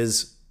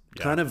is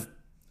kind of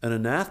an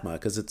anathema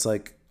because it's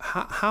like,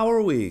 how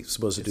are we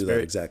supposed to do that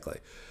exactly?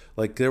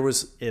 Like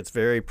it's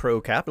very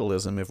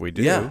pro-capitalism if we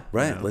do. Yeah,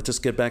 right. Let's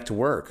just get back to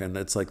work. And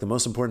it's like the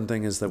most important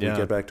thing is that we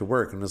get back to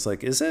work. And it's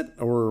like, is it?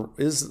 Or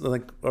is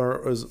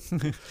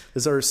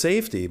our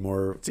safety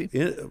more?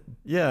 It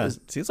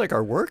seems like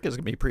our work is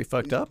going to be pretty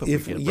fucked up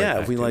if we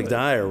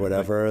die or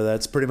whatever.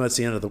 That's pretty much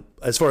the end of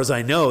as far as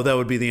I know, that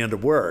would be the end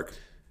of work.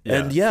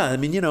 Yeah. And I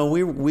mean,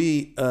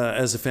 we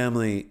as a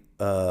family,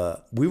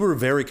 we were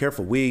very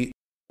careful.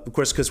 Of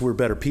course, because we're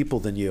better people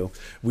than you,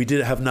 we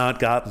have not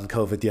gotten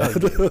COVID yet.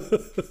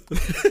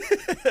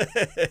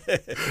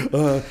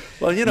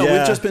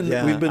 We've just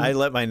been. We've been. I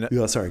let my.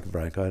 Sorry,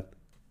 Brian. Go ahead.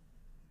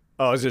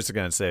 Oh, I was just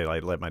going to say,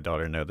 let my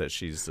daughter know that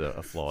she's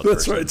a flawed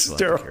That's person. Right. It's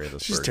terrible.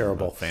 She's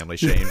terrible. Family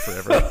shame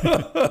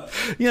forever.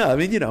 I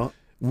mean,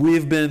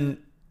 we've been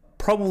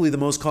probably the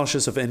most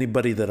cautious of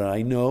anybody that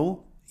I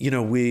know.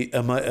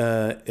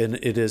 And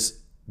it has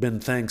been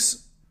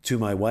thanks to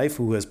my wife,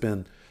 who has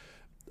been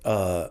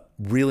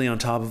really on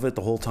top of it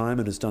the whole time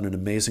and has done an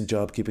amazing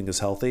job keeping us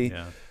healthy,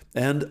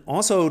 and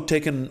also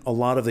taken a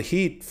lot of the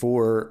heat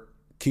for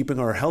keeping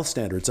our health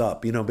standards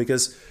up.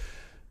 Because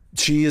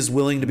she is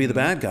willing to be the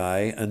bad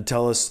guy and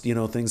tell us,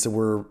 things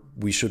that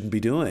we shouldn't be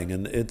doing,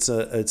 and it's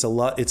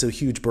a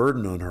huge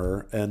burden on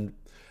her.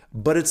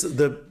 But it's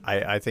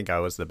I think I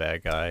was the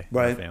bad guy in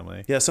my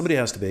family. Yeah, somebody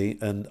has to be,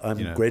 and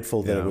I'm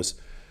grateful that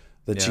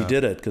she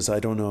did it, because I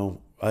don't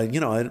know.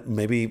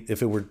 Maybe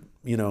if it were.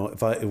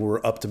 If it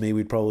were up to me,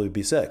 we'd probably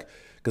be sick,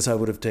 because I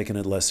would have taken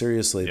it less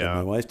seriously than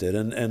my wife did.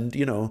 And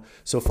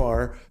so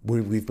far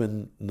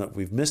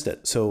we've missed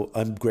it. So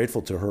I'm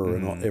grateful to her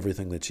and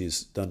everything that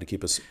she's done to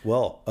keep us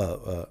well.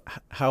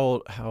 How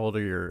old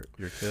are your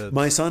kids?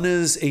 My son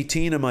is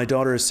 18 and my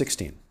daughter is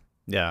 16.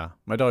 Yeah,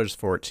 my daughter's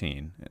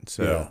 14, and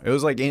so it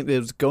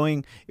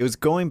was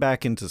going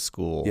back into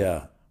school.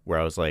 Yeah,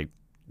 where I was like,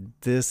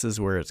 this is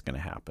where it's going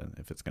to happen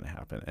if it's going to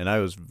happen, and I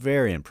was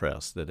very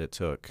impressed that it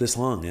took this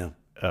long.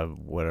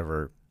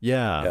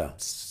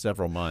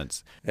 Several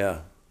months.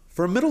 Yeah.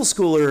 For a middle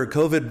schooler,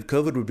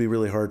 COVID would be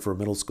really hard for a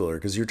middle schooler,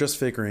 because you're just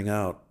figuring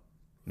out,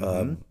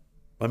 I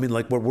mean,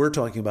 like what we're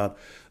talking about,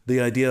 the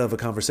idea of a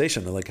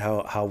conversation, like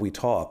how we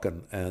talk,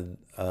 and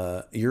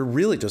you're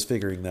really just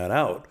figuring that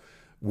out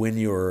when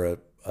you're,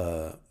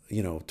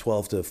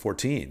 12 to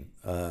 14,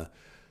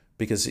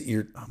 because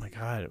you're. Oh my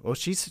God. Well,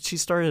 she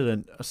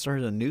started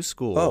a new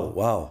school. Oh,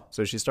 wow.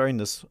 So she's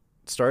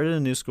started a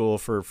new school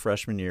for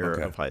freshman year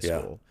of high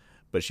school.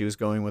 But she was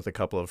going with a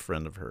couple of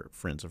friends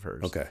of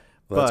hers. Okay.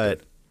 Well, that's but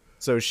good.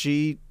 so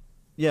she,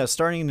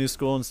 starting a new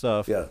school and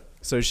stuff. Yeah.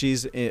 So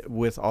she's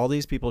with all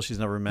these people she's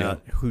never met,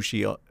 who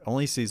she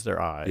only sees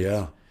their eyes.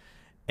 Yeah.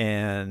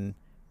 And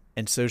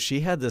so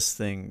she had this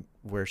thing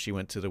where she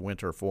went to the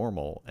winter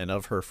formal, and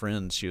of her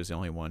friends, she was the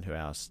only one who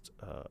asked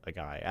a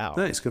guy out.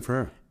 Nice, good for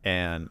her.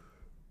 And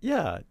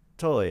yeah,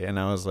 totally. And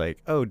I was like,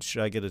 "Oh,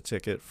 should I get a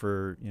ticket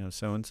for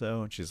so and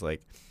so?" And she's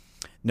like,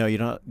 "No, you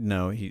don't.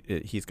 No,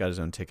 he's got his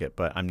own ticket,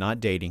 but I'm not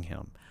dating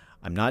him.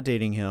 I'm not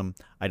dating him.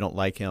 I don't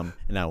like him,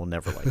 and I will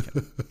never like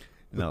him."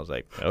 And I was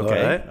like,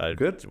 "Okay, right,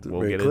 good.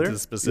 We'll Very get clear. into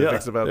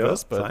specifics about Yeah,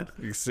 this, but fine.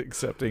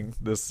 accepting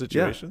this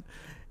situation."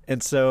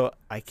 And so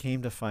I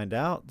came to find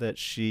out that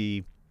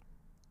she,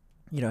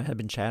 had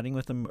been chatting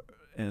with him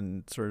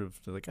and sort of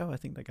like, "Oh, I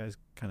think that guy's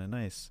kind of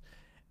nice,"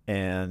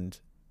 and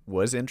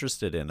was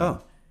interested in him,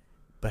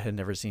 but had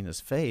never seen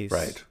his face.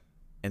 Right.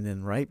 And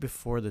then right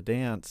before the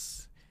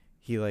dance,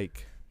 he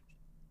like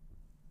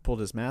pulled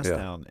his mask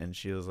down, and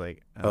she was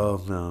like,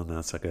 Oh, no,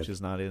 it's not good.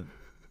 she's not in.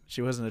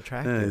 She wasn't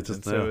attractive, Yeah, it just-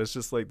 and so yeah. it's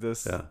just like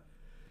this. Yeah.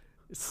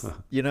 It's, it's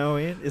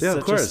Yeah, such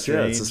of course. a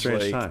strange, It's a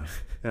strange like, time.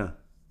 Yeah.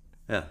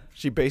 Yeah.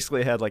 She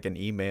basically had like an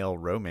email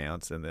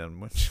romance, and then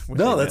when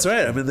No, they that's met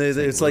right. I in mean, St.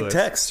 it's like Louis-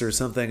 text or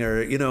something,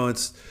 or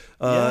it's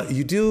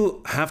you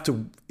do have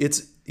to.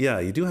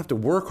 You do have to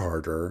work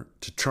harder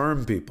to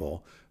charm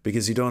people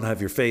because you don't have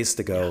your face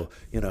to go.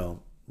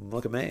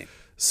 Look at me.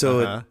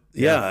 So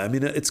I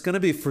mean, it's going to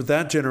be for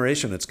that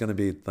generation. It's going to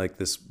be like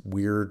this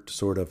weird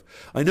sort of.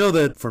 I know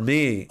that for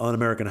me on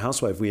American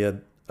Housewife, we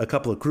had a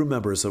couple of crew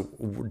members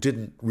that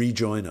didn't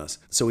rejoin us.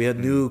 So we had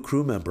new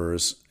crew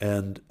members,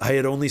 and I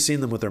had only seen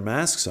them with their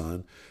masks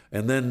on.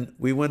 And then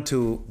we went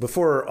to,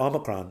 before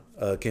Omicron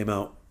came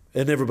out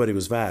and everybody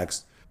was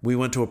vaxxed, we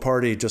went to a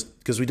party just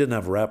because we didn't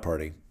have a wrap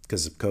party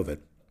because of COVID.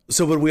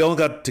 So when we all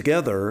got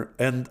together,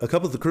 and a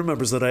couple of the crew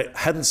members that I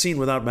hadn't seen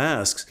without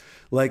masks,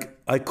 like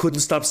I couldn't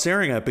stop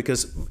staring at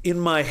because in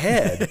my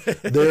head,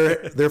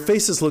 their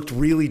faces looked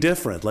really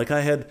different. Like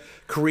I had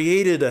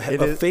created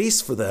a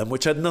face for them,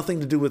 which had nothing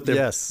to do with them.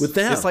 With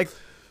them.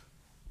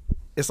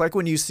 It's like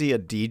when you see a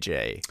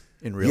DJ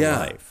in real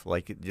life.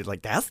 Like you're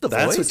like, that's the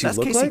That's voice. what you That's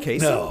look Casey like.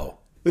 Kasem?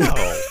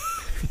 No,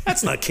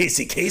 that's not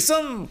Casey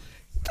Kasem.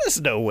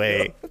 There's no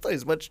way. I thought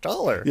he's much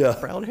taller. Yeah.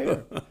 Brown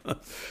hair.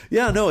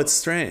 Yeah, no, it's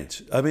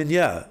strange. I mean,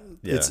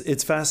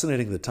 it's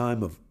fascinating the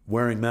time of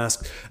wearing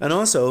masks, and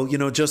also,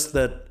 just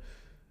that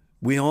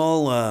we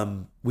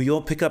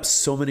all pick up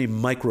so many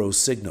micro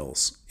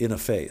signals in a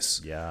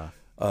face. Yeah.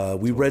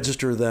 We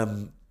register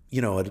them,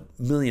 a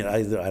million.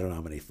 I don't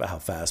know how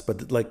fast,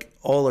 but like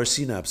all our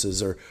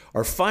synapses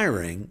are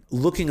firing,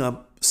 looking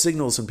up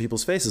signals in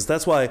people's faces.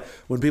 That's why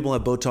when people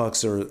have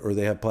Botox or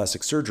they have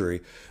plastic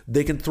surgery,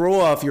 they can throw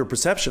off your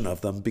perception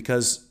of them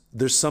because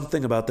there's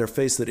something about their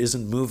face that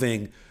isn't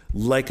moving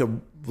like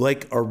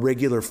a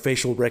regular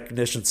facial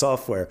recognition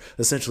software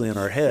essentially in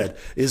our head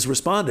is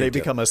responding. They to.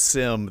 become a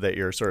sim that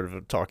you're sort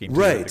of talking to.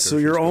 Right. So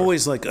you're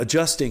always like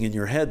adjusting in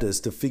your head as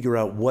to figure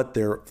out what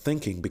they're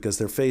thinking because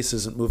their face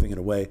isn't moving in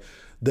a way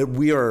that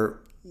we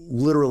are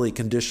literally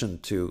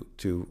conditioned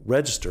to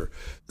register.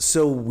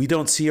 So we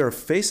don't see our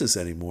faces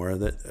anymore.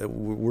 That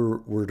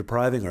we're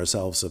depriving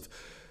ourselves of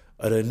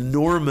an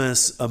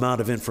enormous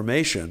amount of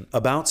information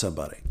about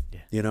somebody.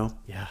 Yeah.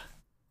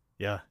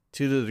 Yeah.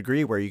 To the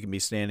degree where you can be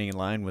standing in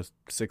line with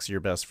 6 of your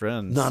best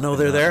friends. Not know and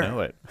they're not there. Know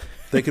it.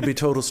 They could be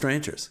total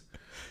strangers.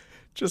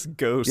 Just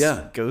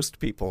ghost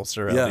people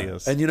surrounding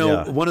us.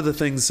 And one of the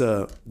things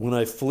when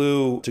I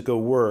flew to go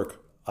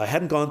work, I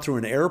hadn't gone through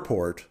an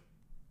airport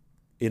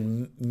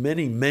in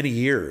many, many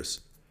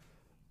years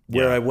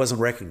where I wasn't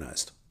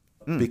recognized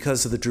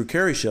because of the Drew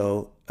Carey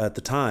show at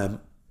the time.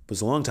 It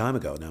was a long time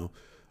ago now.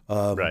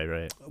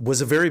 Right.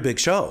 Was a very big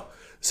show.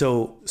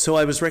 So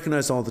I was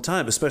recognized all the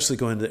time, especially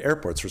going to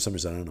airports for some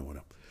reason. I don't know what.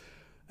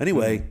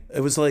 Anyway, it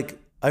was like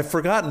I've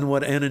forgotten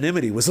what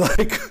anonymity was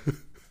like,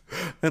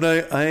 and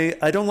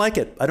I don't like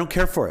it. I don't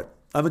care for it.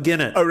 I'm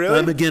against it. Oh, really?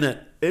 I'm against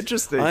it.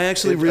 Interesting. I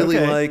actually really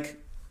okay.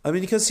 like. I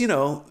mean, because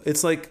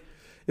it's like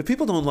if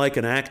people don't like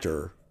an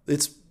actor,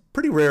 it's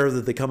pretty rare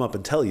that they come up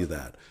and tell you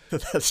that.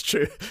 That's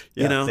true.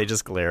 Yeah, they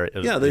just glare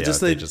at. Yeah, they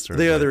just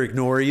either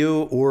ignore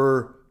you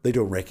or they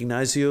don't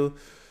recognize you.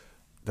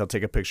 They'll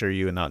take a picture of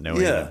you and not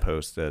knowing it and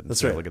post it.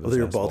 That's right. Look at Whether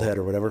you're bald head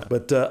or whatever.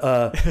 But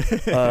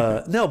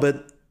no,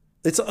 but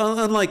it's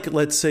unlike,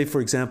 let's say,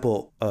 for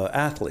example,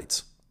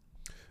 athletes,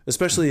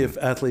 especially if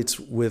athletes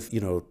with,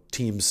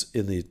 teams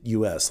in the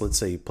U.S., let's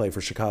say you play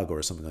for Chicago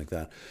or something like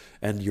that,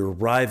 and your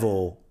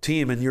rival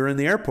team and you're in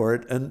the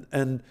airport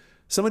and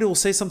somebody will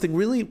say something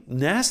really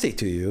nasty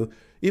to you,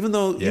 even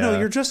though,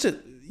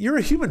 you're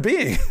a human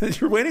being.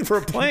 You're waiting for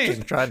a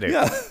plane.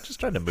 just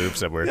trying to move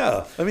somewhere.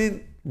 Yeah. I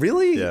mean,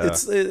 really? Yeah.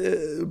 It's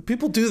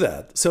people do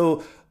that.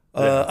 So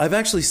I've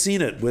actually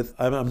seen it with,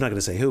 I'm not going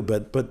to say who,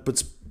 but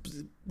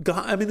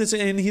I mean,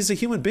 and he's a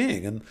human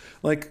being, and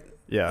like,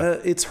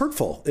 it's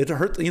hurtful. It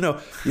hurt.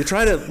 You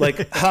try to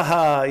like,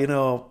 haha,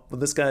 when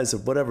this guy's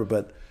whatever,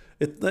 but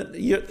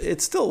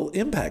it still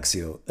impacts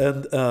you.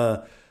 And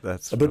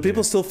That's but funny.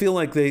 people still feel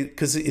like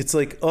because it's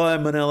like, oh,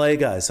 I'm an LA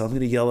guy, so I'm going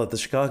to yell at the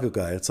Chicago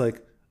guy. It's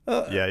like,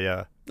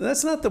 Yeah.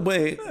 that's not the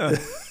way.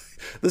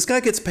 This guy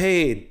gets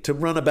paid to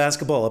run a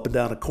basketball up and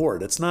down a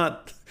court. It's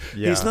not.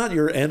 Yeah. He's not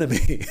your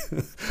enemy.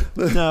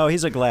 No,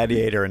 he's a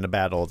gladiator in a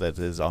battle that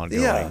is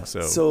ongoing. Yeah.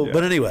 So, yeah.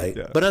 But anyway,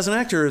 Yeah. but as an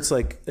actor, it's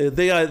like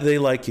they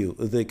like you.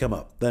 They come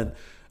up then,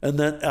 and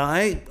then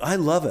I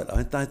love it.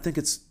 I think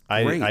it's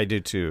great. I do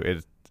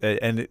too.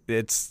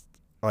 It's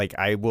like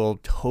I will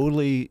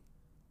totally.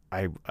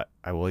 I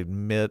will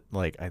admit,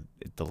 like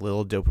the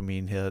little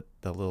dopamine hit,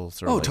 the little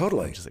sort of. Oh, like,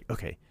 totally. I'm just like,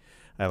 okay,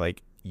 I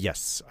like,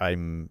 yes,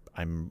 I'm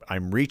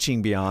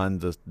reaching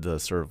beyond the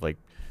sort of like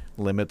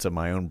limits of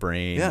my own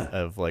brain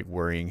of like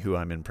worrying who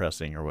I'm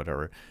impressing or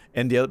whatever.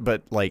 And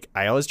but like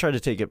I always try to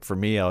take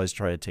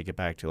it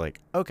back to like,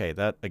 okay,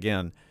 that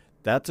again,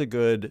 that's a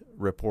good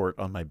report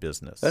on my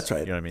business. That's right.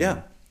 You know what I mean?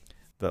 Yeah.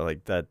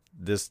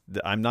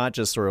 I'm not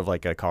just sort of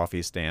like a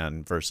coffee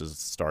stand versus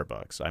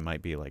Starbucks. I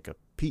might be like a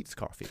Pete's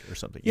Coffee or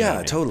something. You know what I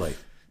mean? Totally.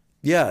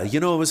 Yeah,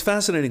 it was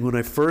fascinating when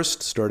I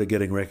first started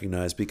getting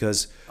recognized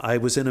because I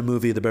was in a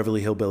movie, The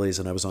Beverly Hillbillies,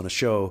 and I was on a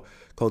show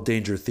called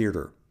Danger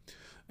Theater,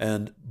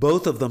 and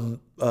both of them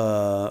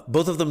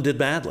did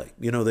badly.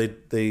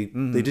 They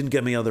didn't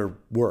get me other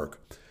work,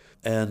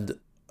 and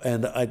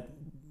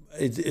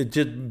it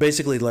did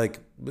basically like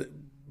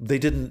they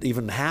didn't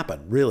even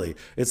happen. Really,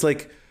 it's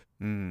like.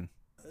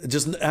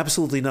 Just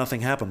absolutely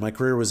nothing happened. My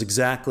career was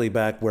exactly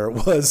back where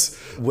it was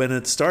when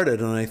it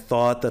started, and I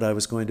thought that I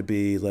was going to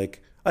be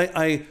like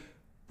I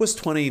was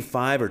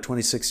 25 or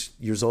 26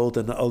 years old,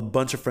 and a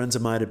bunch of friends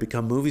of mine had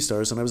become movie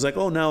stars, and I was like,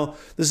 oh, now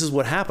this is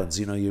what happens.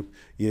 You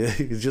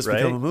just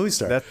become a movie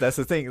star. That's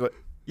the thing.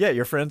 Yeah,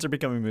 your friends are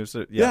becoming movie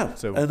stars. Yeah.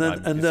 So and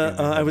then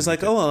I was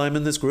like, oh, well, I'm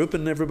in this group,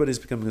 and everybody's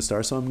becoming a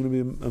star, so I'm going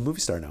to be a movie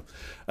star now.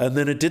 And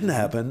then it didn't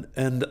happen,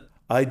 and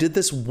I did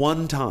this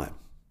one time.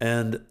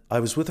 And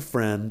I was with a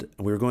friend,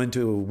 and we were going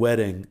to a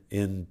wedding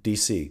in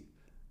D.C.,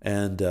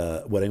 and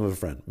wedding with a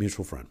friend,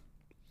 mutual friend.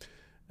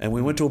 And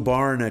we went to a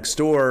bar next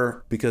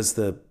door because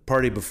the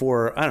party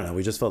before, I don't know,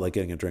 we just felt like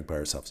getting a drink by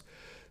ourselves.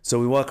 So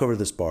we walk over to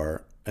this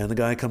bar, and the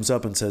guy comes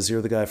up and says,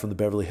 you're the guy from the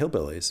Beverly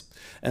Hillbillies.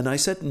 And I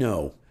said,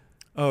 no.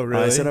 Oh,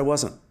 really? I said I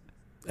wasn't.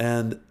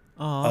 And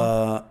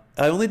I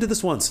only did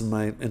this once in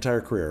my entire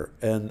career.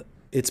 And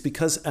it's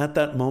because at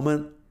that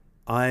moment,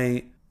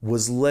 I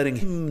was letting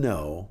him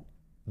know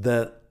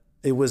that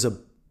it was a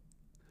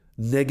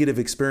negative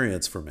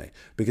experience for me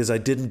because I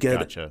didn't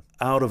get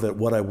out of it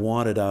what I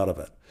wanted out of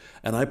it.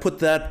 And I put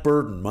that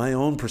burden, my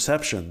own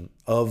perception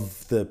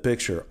of the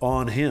picture,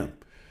 on him.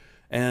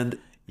 And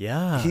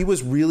he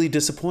was really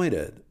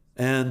disappointed.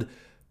 And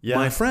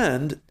my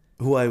friend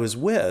who I was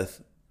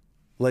with,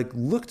 like,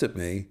 looked at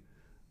me,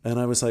 and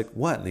I was like,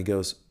 what? And he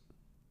goes,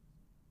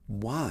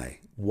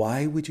 why?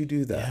 Why would you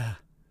do that?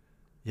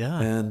 Yeah.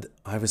 And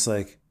I was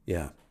like,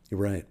 yeah,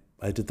 you're right.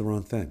 I did the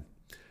wrong thing.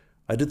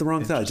 I did the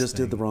wrong thing. I just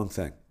did the wrong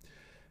thing.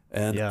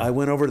 And I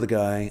went over to the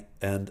guy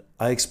and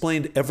I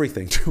explained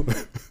everything to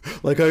him.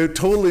 Like I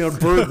totally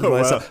unburdened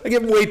myself. I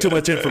gave him way too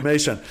much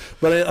information.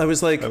 But I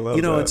was like,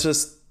 it's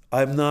just,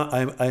 I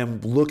am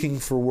looking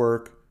for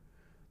work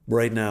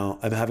right now.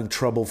 I'm having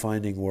trouble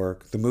finding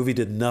work. The movie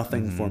did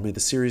nothing for me. The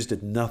series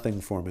did nothing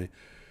for me.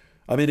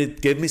 I mean,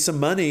 it gave me some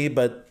money,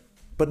 but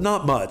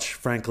not much,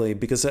 frankly,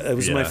 because it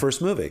was my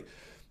first movie.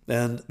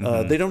 And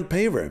they don't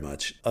pay very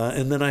much.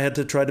 And then I had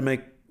to try to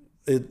make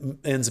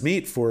ends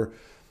meet for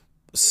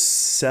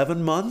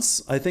 7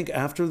 months, I think,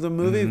 after the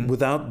movie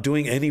without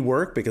doing any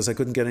work because I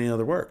couldn't get any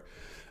other work.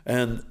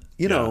 And,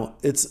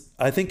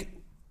 I think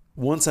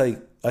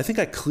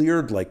I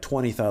cleared like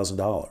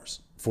 $20,000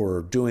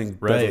 for doing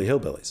Beverly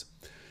Hillbillies.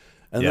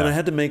 And then I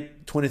had to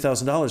make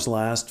 $20,000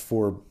 last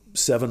for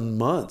 7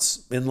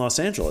 months in Los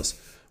Angeles,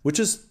 which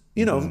is,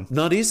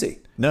 not easy.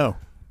 No,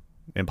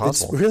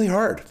 impossible. It's really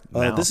hard.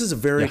 This is a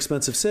very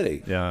expensive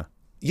city. Yeah.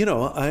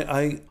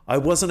 I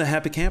wasn't a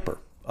happy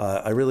camper.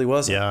 I really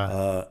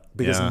wasn't.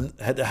 Because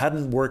it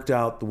hadn't worked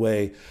out the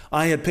way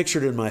I had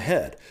pictured it in my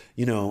head.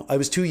 I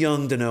was too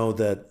young to know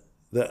that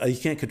you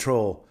can't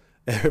control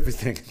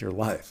everything in your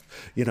life.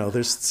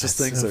 There's just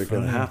things that are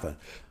going to happen.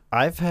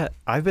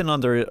 I've been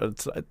under.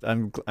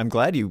 I'm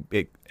glad you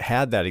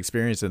had that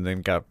experience and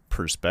then got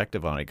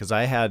perspective on it because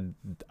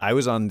I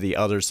was on the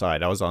other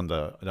side. I was on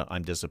the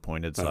I'm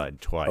disappointed side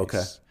twice.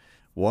 Okay.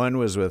 One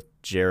was with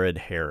Jared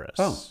Harris.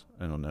 Oh.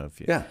 I don't know if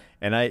you. Yeah.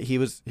 And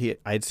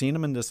I'd seen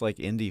him in this like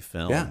indie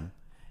film. Yeah.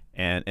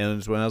 And it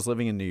was when I was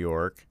living in New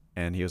York,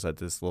 and he was at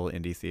this little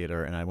indie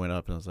theater, and I went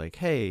up and I was like,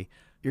 "Hey,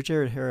 you're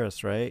Jared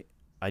Harris, right?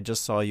 I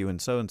just saw you in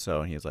so and so."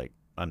 And he was like,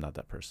 "I'm not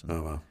that person."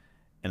 Oh wow.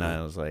 And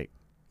I was like,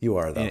 "You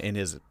are though." In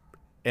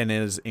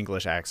his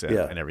English accent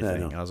and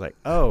everything. Yeah, I was like,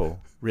 "Oh,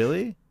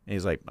 really?" And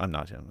he's like, "I'm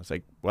not him." I was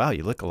like, "Wow,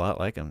 you look a lot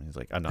like him." He's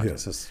like, "I'm not him."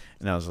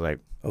 And I was like,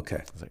 "Okay."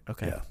 I was like,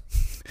 "Okay." Yeah.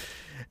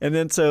 And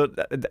then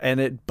and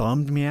it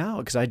bummed me out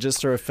because I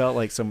just sort of felt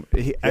like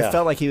I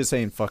felt like he was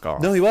saying "fuck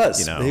off." No, he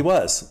was. He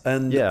was,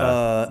 and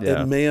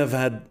it may have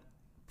had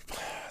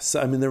So,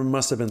 I mean, there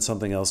must have been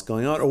something else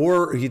going on,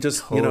 or he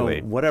just,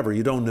 Totally. whatever,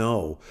 you don't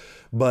know.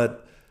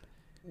 But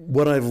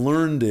what I've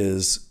learned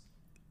is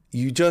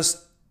it's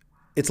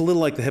a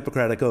little like the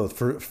Hippocratic Oath,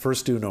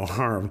 first do no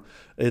harm.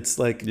 It's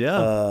like,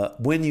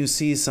 when you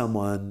see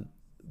someone,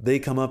 they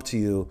come up to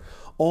you,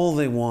 all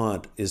they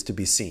want is to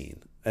be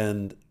seen.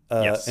 And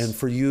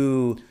for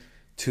you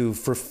to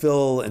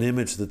fulfill an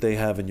image that they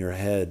have in their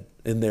head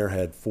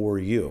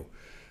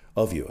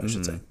of you, I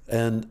should say.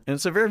 And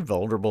it's a very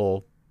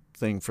vulnerable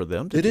thing for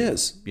them to do. it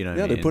is. You know what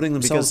yeah, I they're mean? putting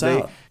themselves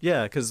out.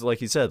 Because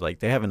like you said, like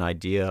they have an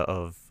idea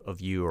of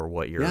you or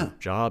what your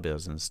job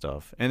is and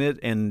stuff.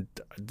 And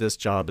this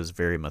job is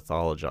very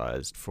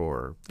mythologized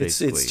for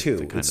basically. It's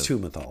too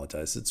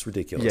mythologized. It's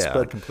ridiculous. Yeah,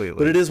 but, completely.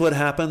 But it is what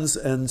happens,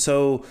 and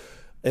so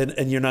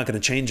and you're not going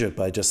to change it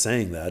by just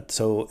saying that.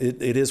 So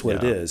it is what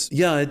it is.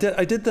 Yeah, I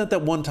did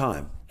that one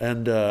time,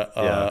 and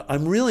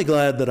I'm really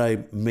glad that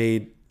I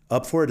made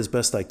up for it as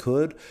best I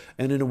could.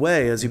 And in a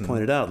way, as you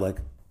pointed out, like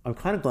I'm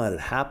kind of glad it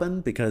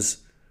happened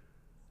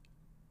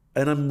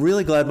and I'm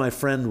really glad my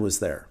friend was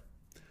there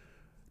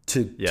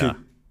to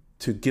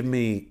give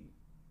me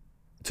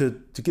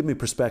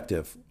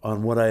perspective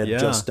on what I had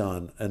just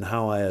done and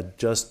how I had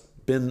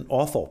just been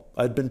awful.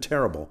 I'd been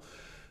terrible.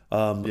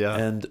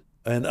 And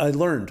I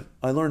learned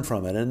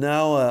from it. And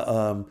now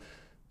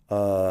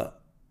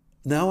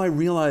I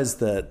realize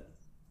that,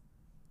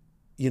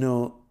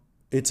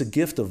 it's a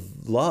gift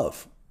of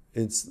love.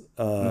 It's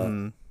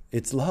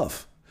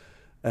love.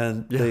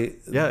 And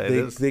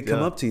they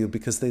come up to you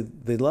because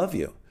they love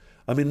you.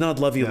 I mean, not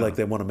love you like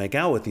they want to make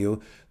out with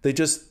you.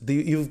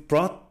 You've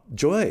brought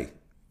joy,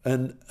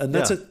 and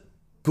that's a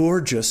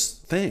gorgeous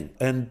thing.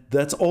 And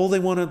that's all they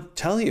want to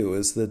tell you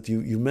is that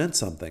you meant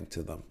something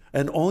to them.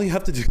 And all you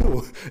have to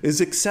do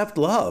is accept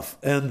love.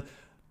 And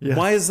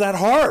why is that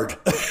hard?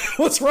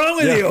 What's wrong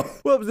with you?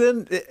 Well,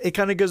 then it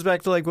kind of goes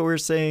back to like what we were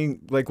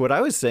saying, like what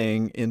I was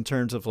saying in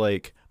terms of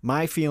like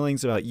my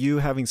feelings about you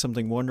having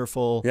something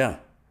wonderful. Yeah,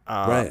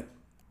 right.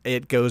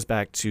 It goes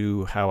back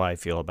to how I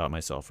feel about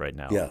myself right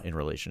now in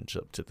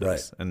relationship to this.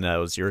 Right. And that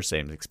was your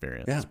same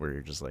experience where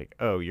you're just like,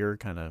 oh, you're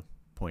kind of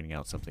pointing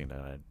out something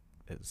that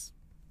is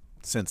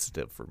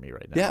sensitive for me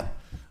right now.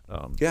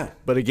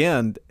 But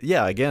again,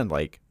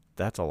 like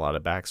that's a lot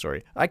of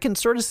backstory. I can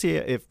sort of see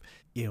if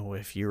you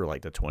were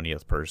like the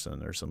 20th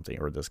person or something,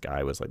 or this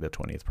guy was like the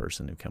 20th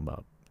person who come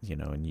up,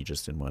 and you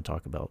just didn't want to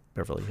talk about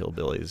Beverly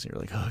Hillbillies. You're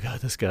like, oh God,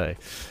 this guy.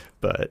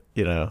 But,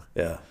 No.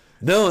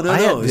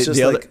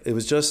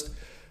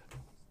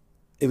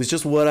 It was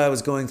just what I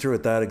was going through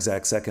at that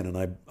exact second. And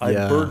I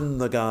burdened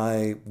the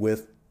guy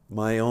with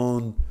my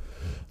own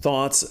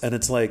thoughts. And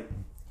it's like,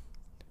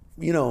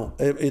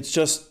 it's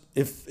just,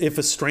 if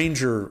a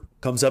stranger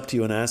comes up to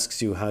you and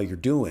asks you how you're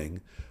doing,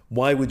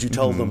 why would you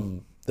tell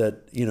them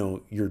that,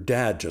 your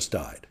dad just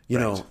died?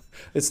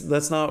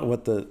 That's not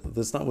what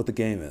the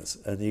game is.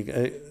 And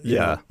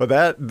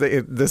but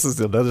this is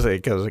another thing,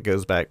 because it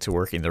goes back to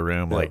working the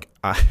room. Like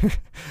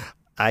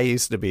I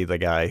used to be the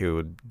guy who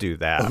would do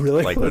that. Oh,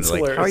 really? Like,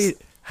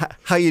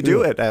 how you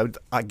do it?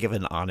 I give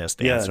an honest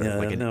answer,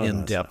 an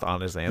in-depth,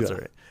 honest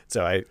answer.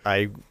 So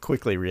I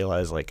quickly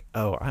realized, like,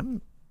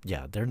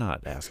 they're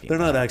not asking. They're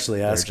not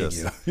actually asking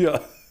you. Yeah.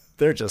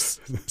 They're just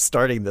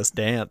starting this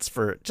dance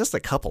for just a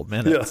couple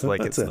minutes.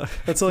 Like that's it.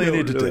 That's all you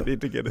need to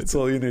do. That's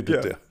all you need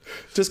to do.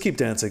 Just keep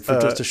dancing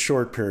for just a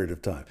short period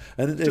of time.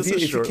 And if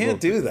you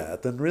can't do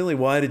that, then really,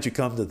 why did you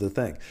come to the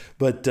thing?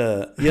 But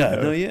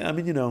I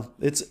mean,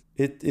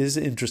 it is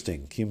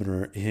interesting,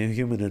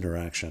 human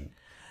interaction.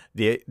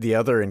 The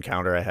other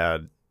encounter I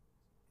had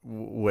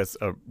with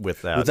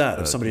that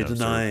of somebody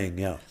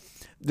denying,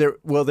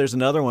 there's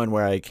another one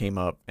where I came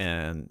up,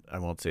 and I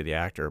won't say the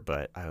actor,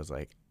 but I was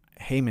like,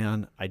 hey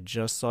man, I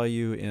just saw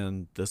you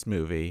in this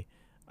movie.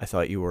 I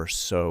thought you were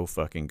so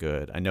fucking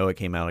good. I know it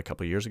came out a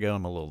couple of years ago.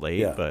 I'm a little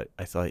late, but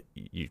I thought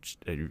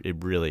it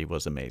really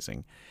was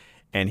amazing.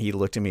 And he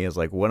looked at me as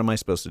like, what am I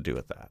supposed to do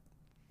with that?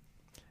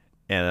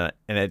 And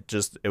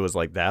it was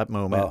like that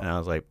moment. And I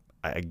was like,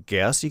 I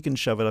guess you can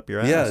shove it up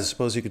your ass. Yeah, I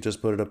suppose you could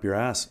just put it up your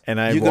ass.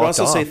 And you could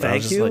also say off,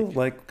 thank you,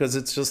 because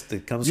it's just,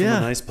 it comes from a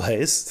nice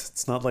place.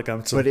 It's not like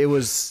I'm. But it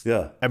was.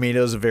 Yeah. I mean,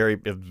 it was a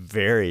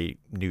very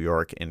New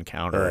York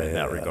encounter in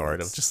that regard.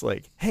 Of just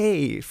like,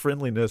 hey,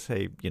 friendliness.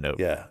 Hey,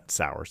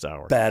 sour.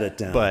 Bat it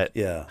down. But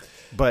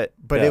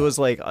it was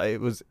like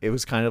it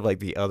was kind of like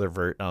the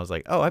other I was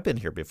like, oh, I've been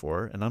here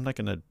before, and I'm not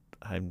gonna.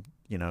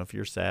 If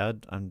you're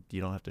sad,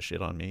 you don't have to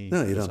shit on me.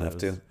 No, you don't have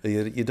to.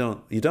 You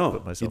don't.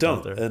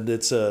 And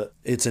it's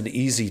an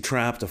easy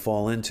trap to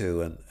fall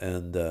into.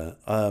 And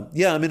I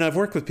mean, I've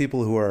worked with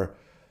people who are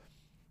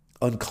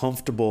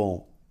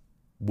uncomfortable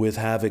with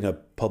having a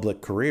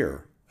public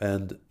career,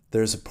 and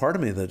there's a part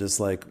of me that is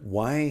like,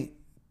 why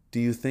do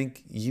you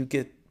think you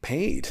get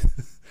paid?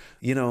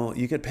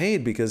 You get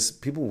paid because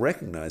people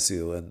recognize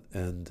you,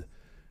 and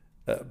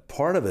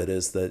part of it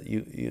is that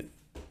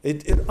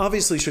It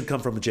obviously should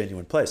come from a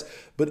genuine place,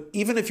 but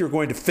even if you're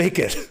going to fake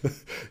it,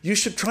 you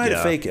should try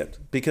to fake it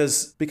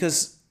because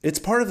it's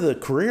part of the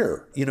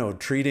career.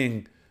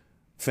 Treating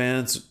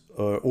fans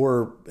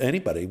or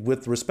anybody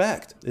with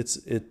respect. It's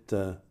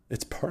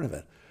part of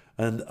it.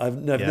 And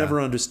I've never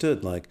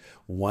understood, like,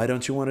 why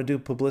don't you want to do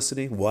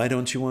publicity? Why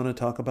don't you want to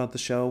talk about the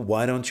show?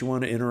 Why don't you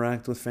want to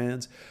interact with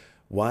fans?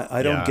 Why?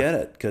 I don't get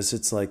it, because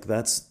it's like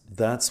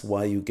that's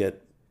why you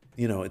get,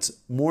 it's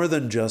more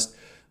than just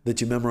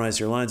that you memorize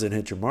your lines and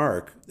hit your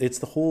mark. It's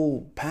the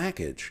whole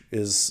package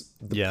is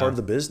part of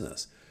the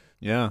business.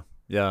 Yeah,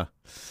 yeah.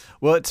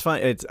 Well, it's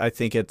fine. I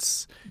think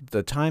it's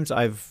the times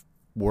I've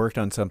worked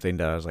on something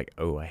that I was like,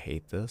 oh, I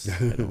hate this.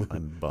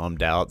 I'm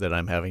bummed out that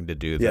I'm having to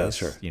do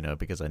this,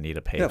 because I need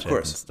a paycheck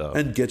and stuff.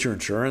 And get your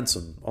insurance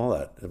and all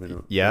that. I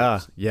mean,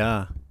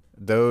 yeah.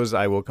 Those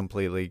I will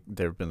completely,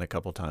 there have been a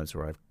couple times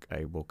where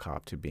I will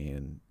cop to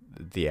being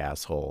the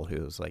asshole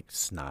who's like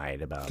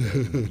snide about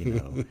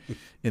it,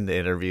 in the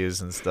interviews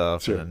and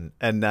stuff. Sure.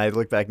 And I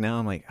look back now,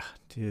 I'm like, oh,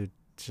 dude,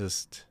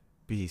 just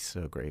be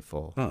so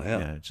grateful. Oh,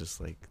 yeah. Just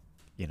like,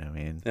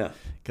 man. Yeah.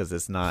 Because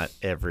it's not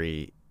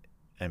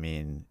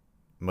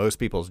most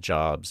people's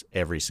jobs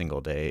every single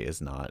day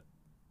is not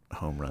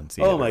home runs.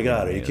 Oh my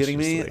God, are you kidding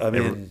me?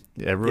 Like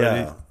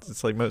everybody,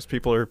 it's like most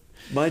people are.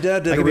 My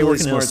dad did a really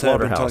smart thing. I've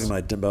been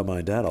talking about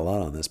my dad a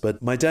lot on this,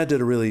 but my dad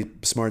did a really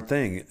smart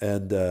thing,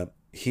 and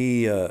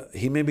he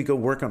made me go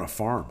work on a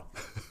farm.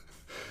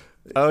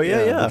 Oh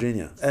yeah, in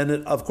Virginia, and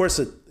of course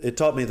it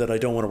taught me that I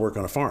don't want to work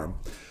on a farm,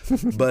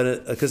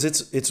 but because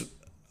it's.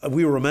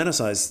 We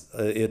romanticize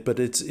it, but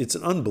it's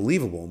an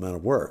unbelievable amount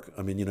of work.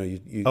 I mean, you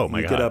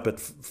get up at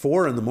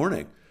 4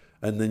 a.m,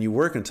 and then you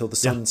work until the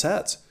sun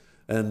sets,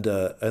 and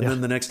then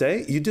the next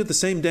day you do the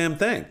same damn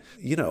thing.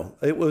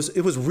 It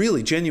was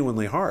really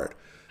genuinely hard.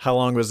 How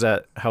long was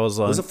that? How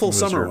long? It was a full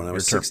summer when I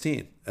was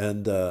 16,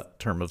 and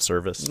term of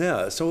service.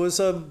 Yeah, so it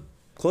was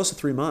close to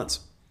 3 months,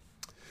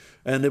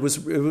 and it was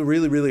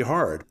really, really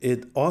hard.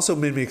 It also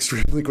made me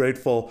extremely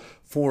grateful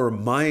for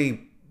my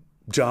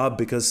job,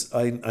 because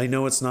I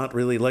know it's not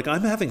really like,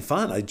 I'm having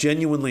fun. I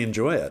genuinely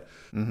enjoy it.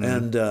 Mm-hmm.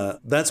 And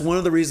that's one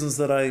of the reasons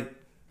that I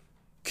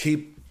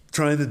keep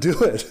trying to do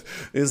it,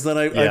 is that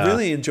I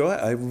really enjoy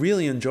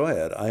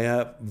it. I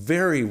have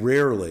very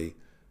rarely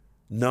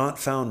not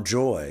found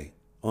joy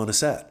on a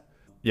set.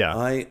 Yeah.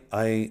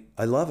 I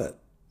love it.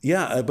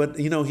 Yeah. But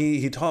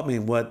he taught me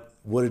what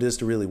it is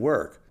to really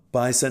work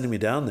by sending me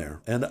down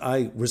there. And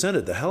I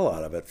resented the hell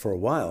out of it for a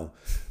while,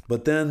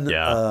 but then,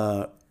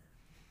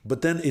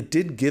 But then it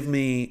did give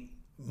me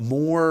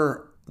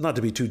more, not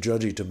to be too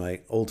judgy to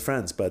my old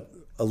friends, but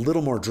a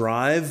little more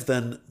drive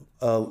than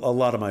a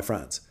lot of my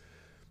friends.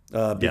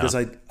 Because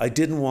I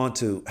didn't want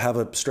to have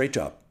a straight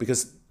job,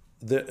 because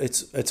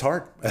it's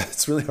hard.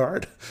 It's really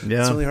hard. Yeah.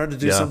 It's really hard to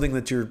do something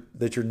that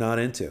you're not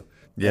into.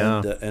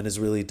 Yeah. And is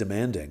really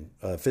demanding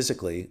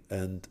physically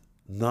and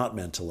not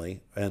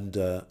mentally. And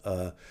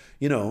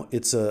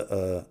it's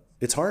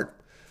hard.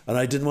 And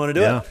I didn't want to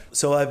do it.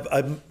 So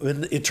I've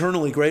been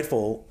eternally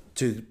grateful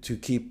to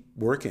keep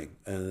working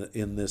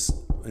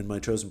in my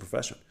chosen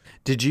profession.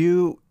 Did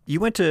you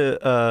went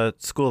to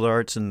School of the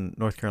Arts in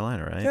North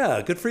Carolina, right?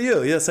 Yeah, good for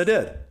you. Yes, I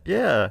did.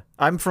 Yeah,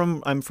 I'm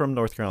from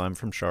North Carolina. I'm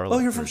from Charlotte. Oh,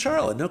 you're from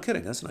Charlotte? No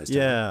kidding. That's nice.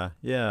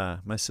 Yeah.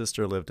 My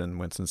sister lived in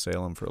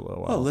Winston-Salem for a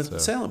little while. Oh, lived in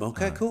Salem.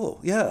 Okay, cool.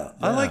 Yeah,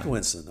 I liked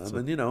Winston. I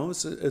mean,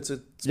 it's a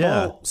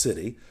small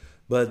city,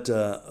 but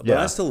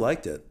I still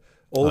liked it.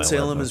 Old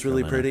Salem is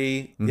really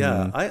pretty. Mm-hmm.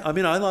 Yeah, I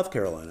mean, I love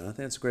Carolina. I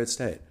think it's a great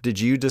state. Did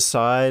you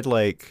decide,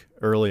 like,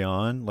 early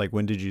on, like,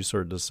 when did you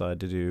sort of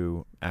decide to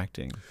do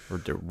acting? Or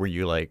were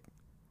you like...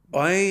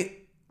 I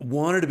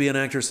wanted to be an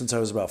actor since I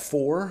was about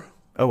 4.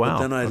 Oh, wow.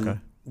 But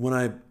then when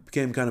I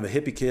became kind of a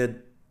hippie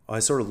kid, I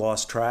sort of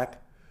lost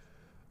track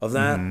of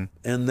that. Mm-hmm.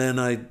 And then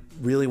I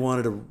really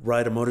wanted to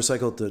ride a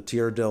motorcycle to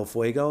Tierra del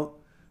Fuego.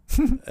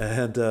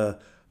 And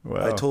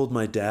I told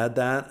my dad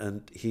that,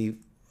 and he...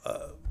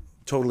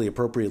 totally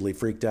appropriately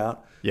freaked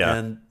out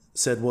and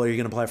said, well, are you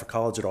going to apply for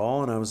college at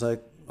all? And I was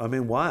like, I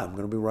mean, why? I'm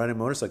going to be riding a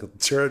motorcycle to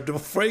Tierra del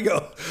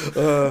Fuego.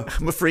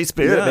 I'm a free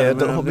spirit, man.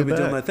 Don't hold me back.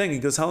 Doing my thing. He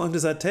goes, how long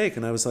does that take?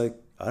 And I was like,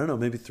 I don't know,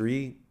 maybe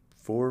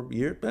 3-4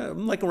 years.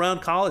 I'm like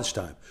around college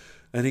time.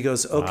 And he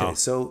goes, okay,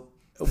 so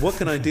what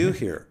can I do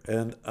here?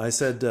 And I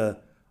said,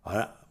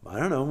 I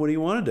don't know. What do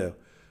you want to do?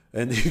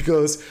 And he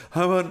goes,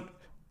 how about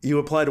you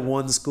apply to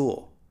one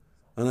school?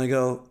 And I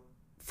go,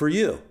 for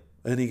you?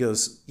 And he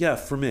goes, yeah,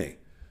 for me.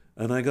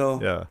 And I go,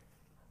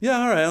 yeah,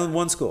 all right,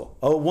 one school.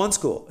 Oh, one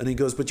school. And he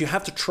goes, but you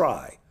have to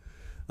try.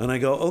 And I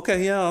go,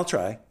 okay, yeah, I'll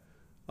try.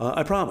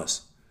 I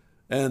promise.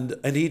 And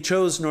he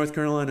chose North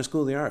Carolina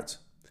School of the Arts.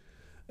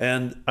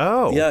 And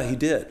yeah, he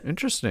did.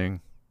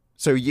 Interesting.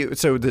 So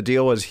the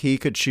deal was he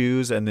could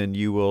choose, and then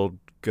you will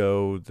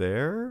go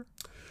there?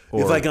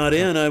 If I got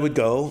in, I would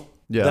go.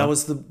 Yeah. That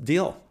was the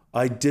deal.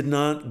 I did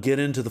not get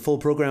into the full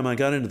program. I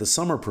got into the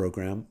summer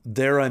program.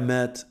 There I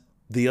met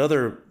the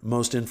other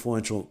most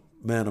influential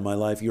man in my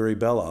life, Yuri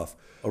Belov,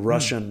 a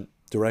Russian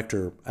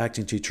director,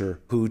 acting teacher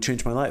who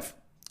changed my life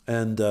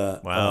and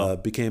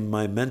became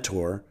my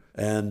mentor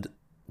and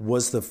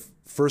was the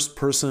first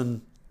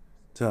person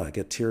I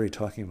get teary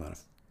talking about him.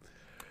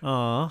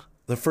 Aww.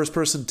 The first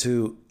person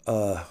to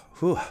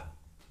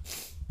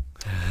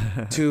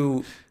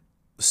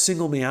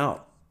single me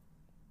out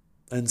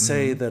and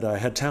say that I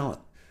had talent.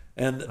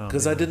 And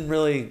because I didn't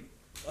really,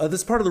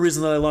 that's part of the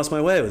reason that I lost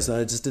my way, was that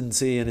I just didn't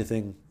see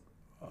anything.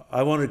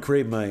 I wanted to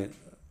create my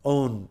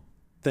own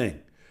thing.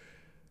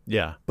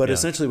 Yeah. But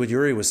essentially what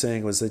Yuri was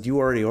saying was that you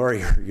already are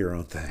your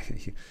own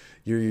thing.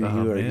 You're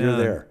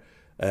there.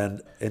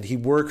 And he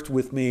worked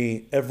with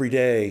me every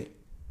day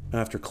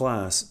after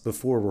class,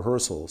 before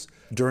rehearsals,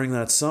 during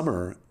that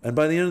summer. And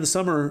by the end of the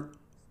summer,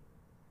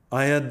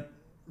 I had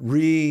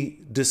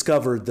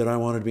rediscovered that I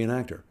wanted to be an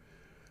actor.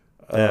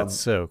 That's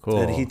so cool.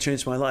 And he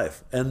changed my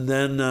life. And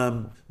then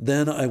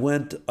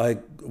I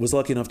was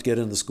lucky enough to get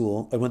into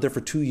school. I went there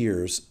for 2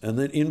 years. And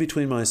then in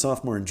between my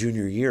sophomore and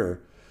junior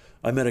year,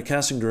 I met a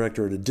casting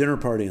director at a dinner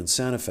party in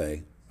Santa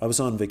Fe. I was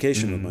on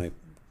vacation with my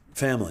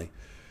family.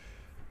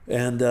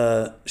 And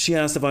she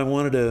asked if I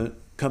wanted to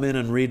come in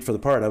and read for the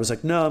part. I was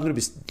like, no, I'm going to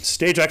be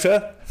stage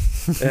actor.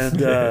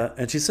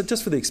 And she said,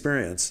 just for the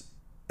experience.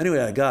 Anyway,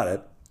 I got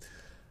it.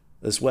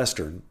 This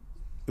Western.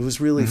 It was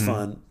really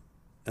fun.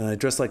 And I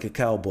dressed like a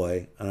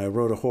cowboy, and I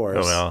rode a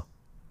horse. Oh,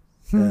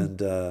 well.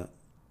 And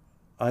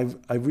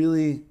I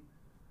really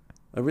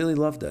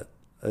loved it.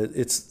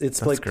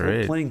 It's like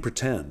playing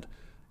pretend,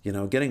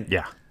 getting...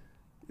 Yeah.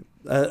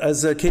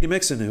 As Katie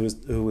Mixon,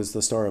 who was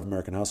the star of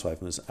American Housewife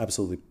and was an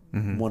absolutely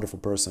wonderful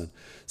person,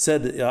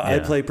 said, I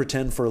play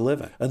pretend for a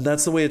living. And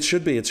that's the way it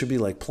should be. It should be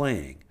like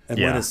playing. And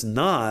when it's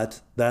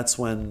not, that's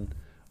when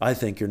I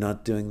think you're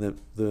not doing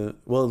the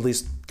well, at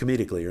least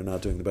comedically, you're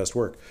not doing the best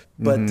work.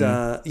 But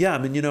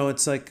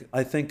it's like,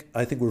 I think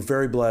we're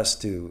very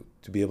blessed to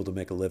be able to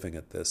make a living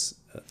at this,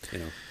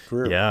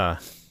 career. Yeah.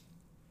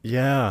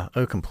 Yeah.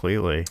 Oh,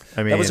 completely.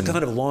 I mean, that was a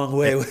kind of a long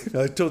way.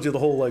 I told you the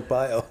whole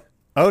bio.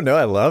 Oh no,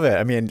 I love it.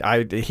 I mean,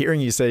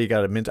 hearing you say you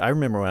got a mint. I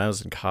remember when I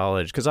was in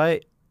college, because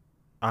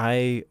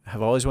I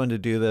have always wanted to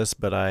do this,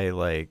 but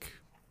I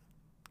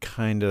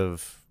kind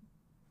of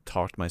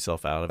talked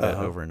myself out of it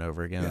over and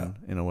over again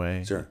in a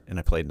way. Sure. And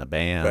I played in a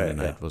band,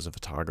 and I was a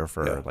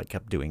photographer.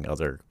 Kept doing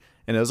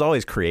and it was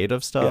always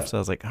creative stuff. So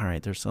I was like, all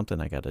right, there's something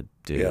I got to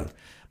do. Yeah.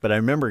 But I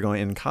remember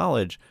going in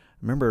college. I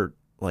remember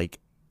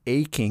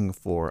aching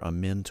for a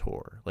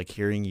mentor,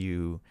 hearing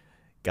you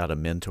got a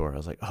mentor. I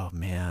was like, oh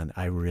man,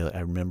 I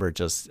remember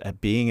just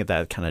being at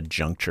that kind of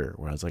juncture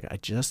where I was like, I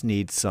just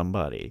need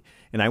somebody.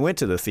 And I went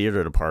to the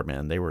theater department,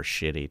 and they were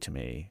shitty to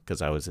me because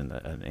I was in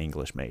an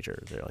English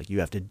major. They're like,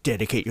 you have to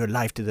dedicate your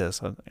life to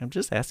this. I'm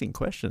just asking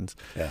questions.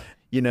 Yeah.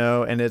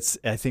 And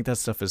I think that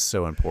stuff is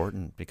so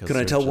important because. Can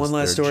I tell one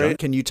last story?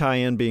 Can you tie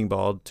in being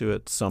bald to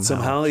it somehow?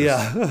 Somehow,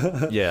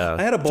 yeah. Yeah.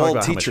 I had a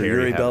bald teacher,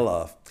 Yuri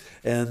Beloff.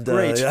 And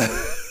great.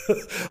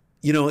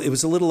 It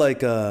was a little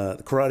like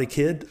Karate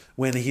Kid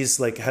when he's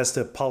has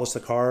to polish the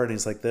car and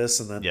he's like this,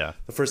 and then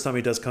the first time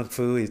he does kung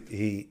fu,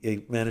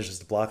 he manages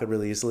to block it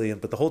really easily.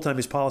 But the whole time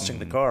he's polishing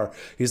the car,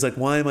 he's like,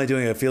 "Why am I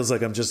doing it? It feels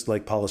like I'm just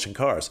polishing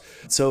cars."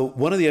 So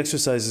one of the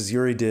exercises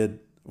Yuri did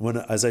when,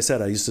 as I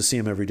said, I used to see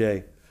him every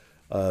day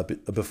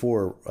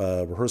before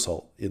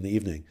rehearsal in the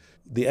evening.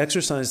 The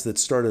exercise that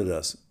started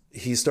us,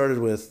 he started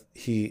with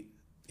he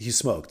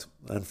smoked.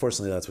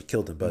 Unfortunately, that's what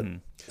killed him. But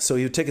so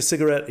he would take a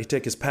cigarette, he'd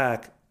take his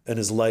pack and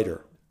his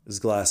lighter, his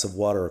glass of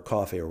water or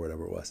coffee or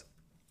whatever it was,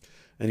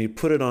 and he'd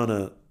put it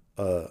on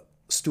a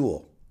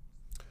stool,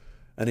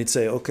 and he'd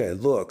say, "Okay,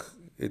 look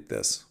at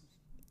this,"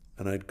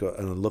 and I'd go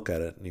and I'd look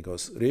at it, and he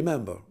goes,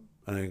 "Remember,"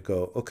 and I'd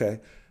go, "Okay,"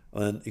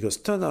 and he goes,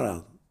 "Turn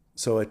around."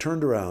 So I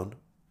turned around,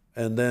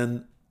 and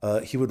then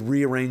he would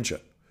rearrange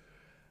it,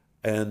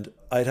 and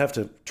I'd have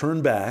to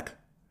turn back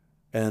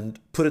and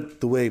put it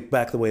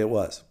back the way it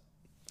was.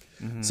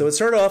 So it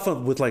started off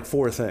with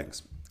 4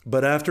 things,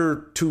 but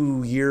after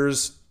 2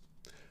 years,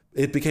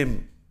 it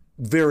became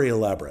very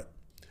elaborate.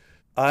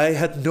 I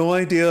had no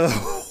idea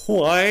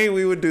why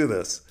we would do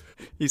this.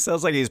 He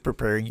sounds like he's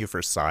preparing you for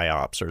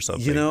psyops or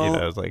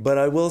something. But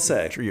I will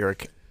say,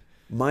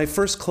 my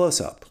first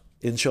close-up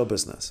in show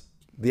business,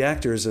 the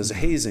actors, as a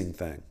hazing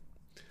thing,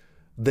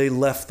 they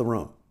left the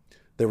room.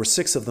 There were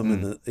 6 of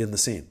them in the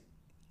scene,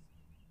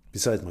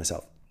 besides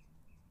myself.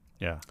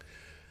 Yeah.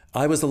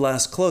 I was the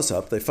last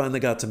close-up. They finally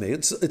got to me.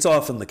 It's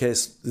often the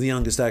case. The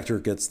youngest actor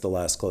gets the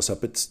last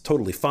close-up. It's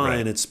totally fine.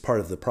 Right. It's part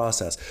of the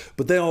process.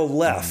 But they all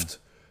left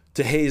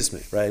to haze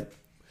me, right?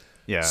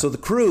 Yeah. So the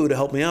crew, to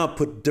help me out,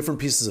 put different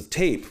pieces of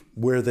tape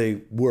where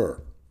they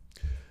were.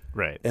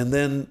 Right. And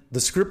then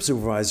the script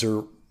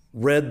supervisor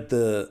read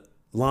the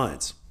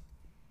lines.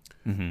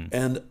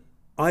 And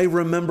I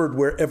remembered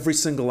where every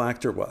single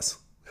actor was.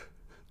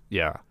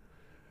 Yeah.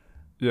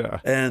 Yeah.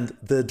 And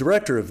the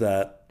director of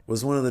that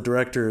was one of the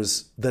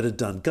directors that had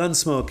done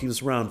Gunsmoke. He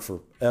was around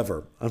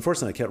forever.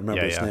 Unfortunately, I can't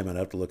remember his name. I'd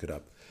have to look it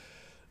up.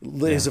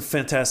 He's a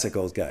fantastic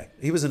old guy.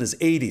 He was in his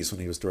 80s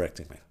when he was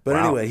directing me. But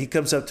anyway, he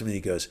comes up to me and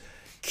he goes,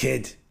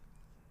 "Kid,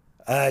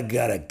 I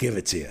gotta give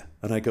it to you."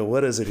 And I go,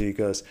 "What is it?" He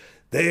goes,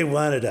 "They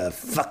wanted to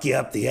fuck you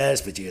up the ass,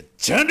 but you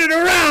turned it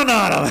around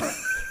on them."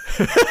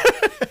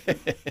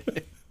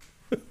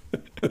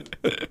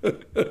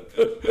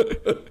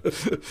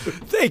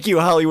 Thank you,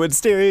 Hollywood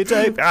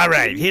stereotype. All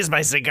right, here's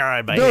my cigar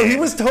in my No, hand. he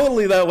was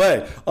totally that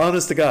way.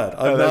 Honest to God.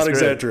 I'm that's not great.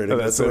 exaggerating.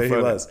 That's That's the so way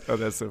funny. he was. Oh,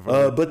 that's so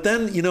funny. But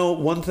then,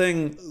 one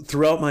thing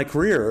throughout my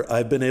career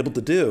I've been able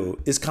to do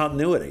is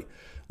continuity.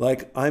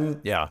 Like,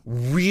 I'm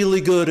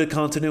really good at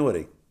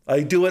continuity.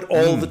 I do it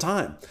all the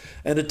time.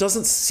 And it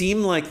doesn't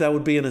seem like that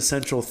would be an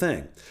essential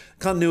thing.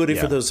 Continuity,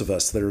 for those of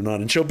us that are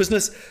not in show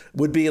business,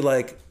 would be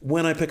like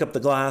when I pick up the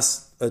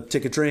glass,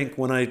 take a drink,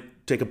 when I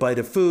take a bite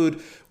of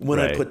food, when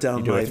I put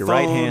down my phone,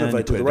 right hand, if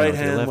I do the right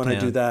hand, when I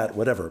do hand. that,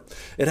 whatever.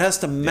 It has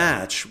to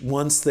match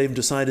once they've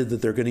decided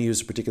that they're going to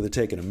use a particular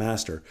take in a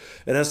master.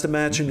 It has to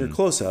match in your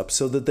close-up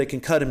so that they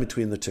can cut in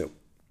between the two.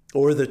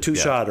 Or the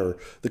two-shot, or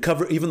the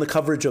cover, even the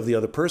coverage of the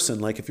other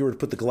person. Like if you were to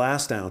put the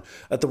glass down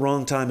at the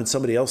wrong time in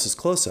somebody else's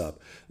close-up,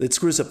 it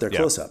screws up their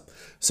close-up.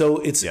 So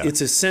it's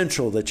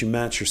essential that you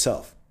match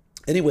yourself.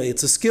 Anyway,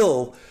 it's a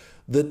skill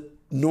that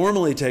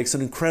normally takes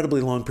an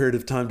incredibly long period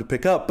of time to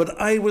pick up, but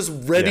I was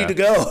ready to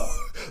go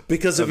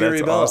because of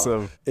Yuri Bell.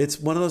 Awesome. It's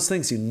one of those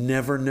things you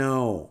never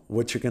know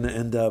what you're going to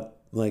end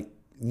up like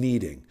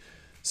needing.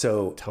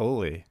 So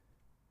Totally.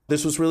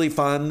 this was really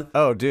fun.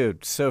 Oh,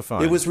 dude, so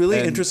fun. It was really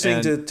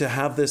interesting to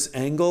have this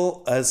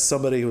angle as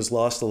somebody who's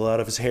lost a lot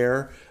of his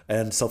hair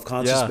and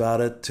self-conscious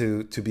about it,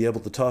 to be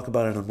able to talk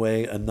about it in a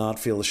way and not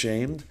feel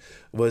ashamed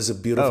was a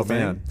beautiful thing.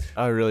 Man.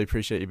 I really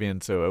appreciate you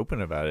being so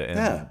open about it.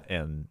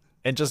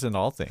 And just in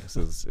all things,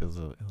 it was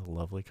a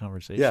lovely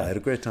conversation. Yeah, I had a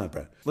great time,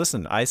 Brad.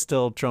 Listen, I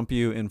still trump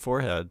you in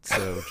forehead,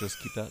 so just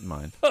keep that in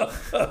mind.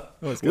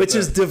 Which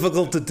is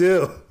difficult to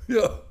do.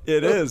 Yeah.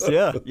 It is,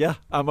 yeah.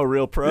 I'm a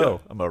real pro.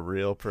 I'm a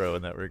real pro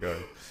in that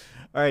regard.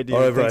 All right, dude.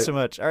 All right, Thanks so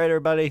much. All right,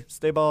 everybody.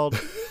 Stay bald.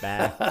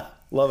 Bye.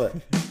 Love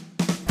it.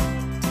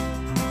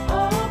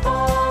 Oh,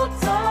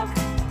 bald talk.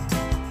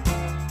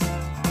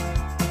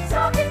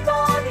 Talking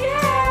bald,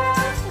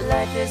 yeah.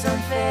 Life is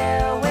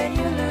unfair when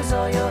you lose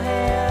all your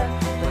hair.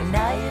 But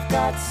now you've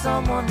got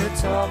someone to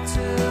talk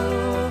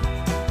to.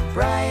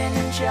 Brian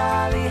and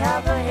Charlie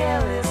have a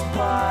hairless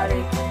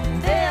party.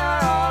 And they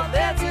are all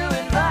there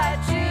to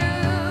invite you.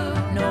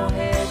 No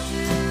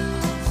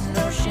hairdos,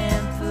 no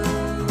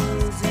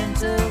shampoos,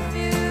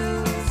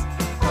 interviews.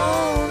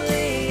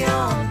 Only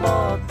on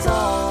Bald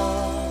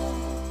Talk.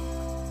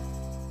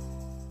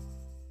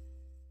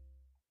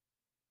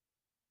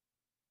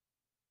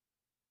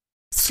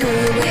 Screw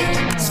it.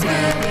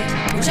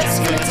 We're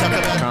just gonna talk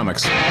about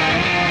Comics.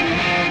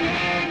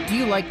 Do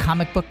you like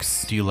comic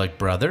books? Do you like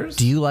brothers?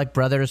 Do you like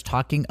brothers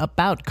talking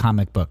about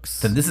comic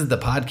books? Then this is the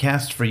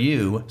podcast for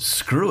you.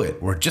 Screw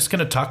it. We're just going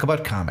to talk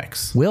about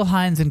comics. Will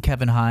Hines and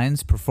Kevin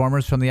Hines,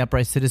 performers from the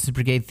Upright Citizens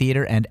Brigade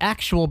Theater, and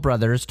actual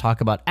brothers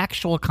talk about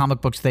actual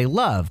comic books they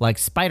love, like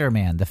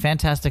Spider-Man, The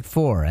Fantastic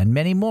Four, and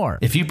many more.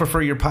 If you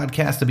prefer your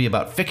podcast to be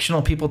about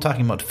fictional people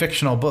talking about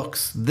fictional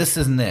books, this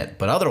isn't it.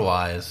 But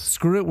otherwise...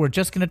 Screw it, we're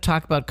just going to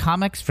talk about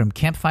comics from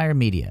Campfire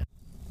Media.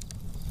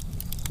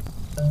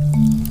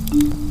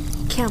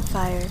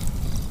 Campfire.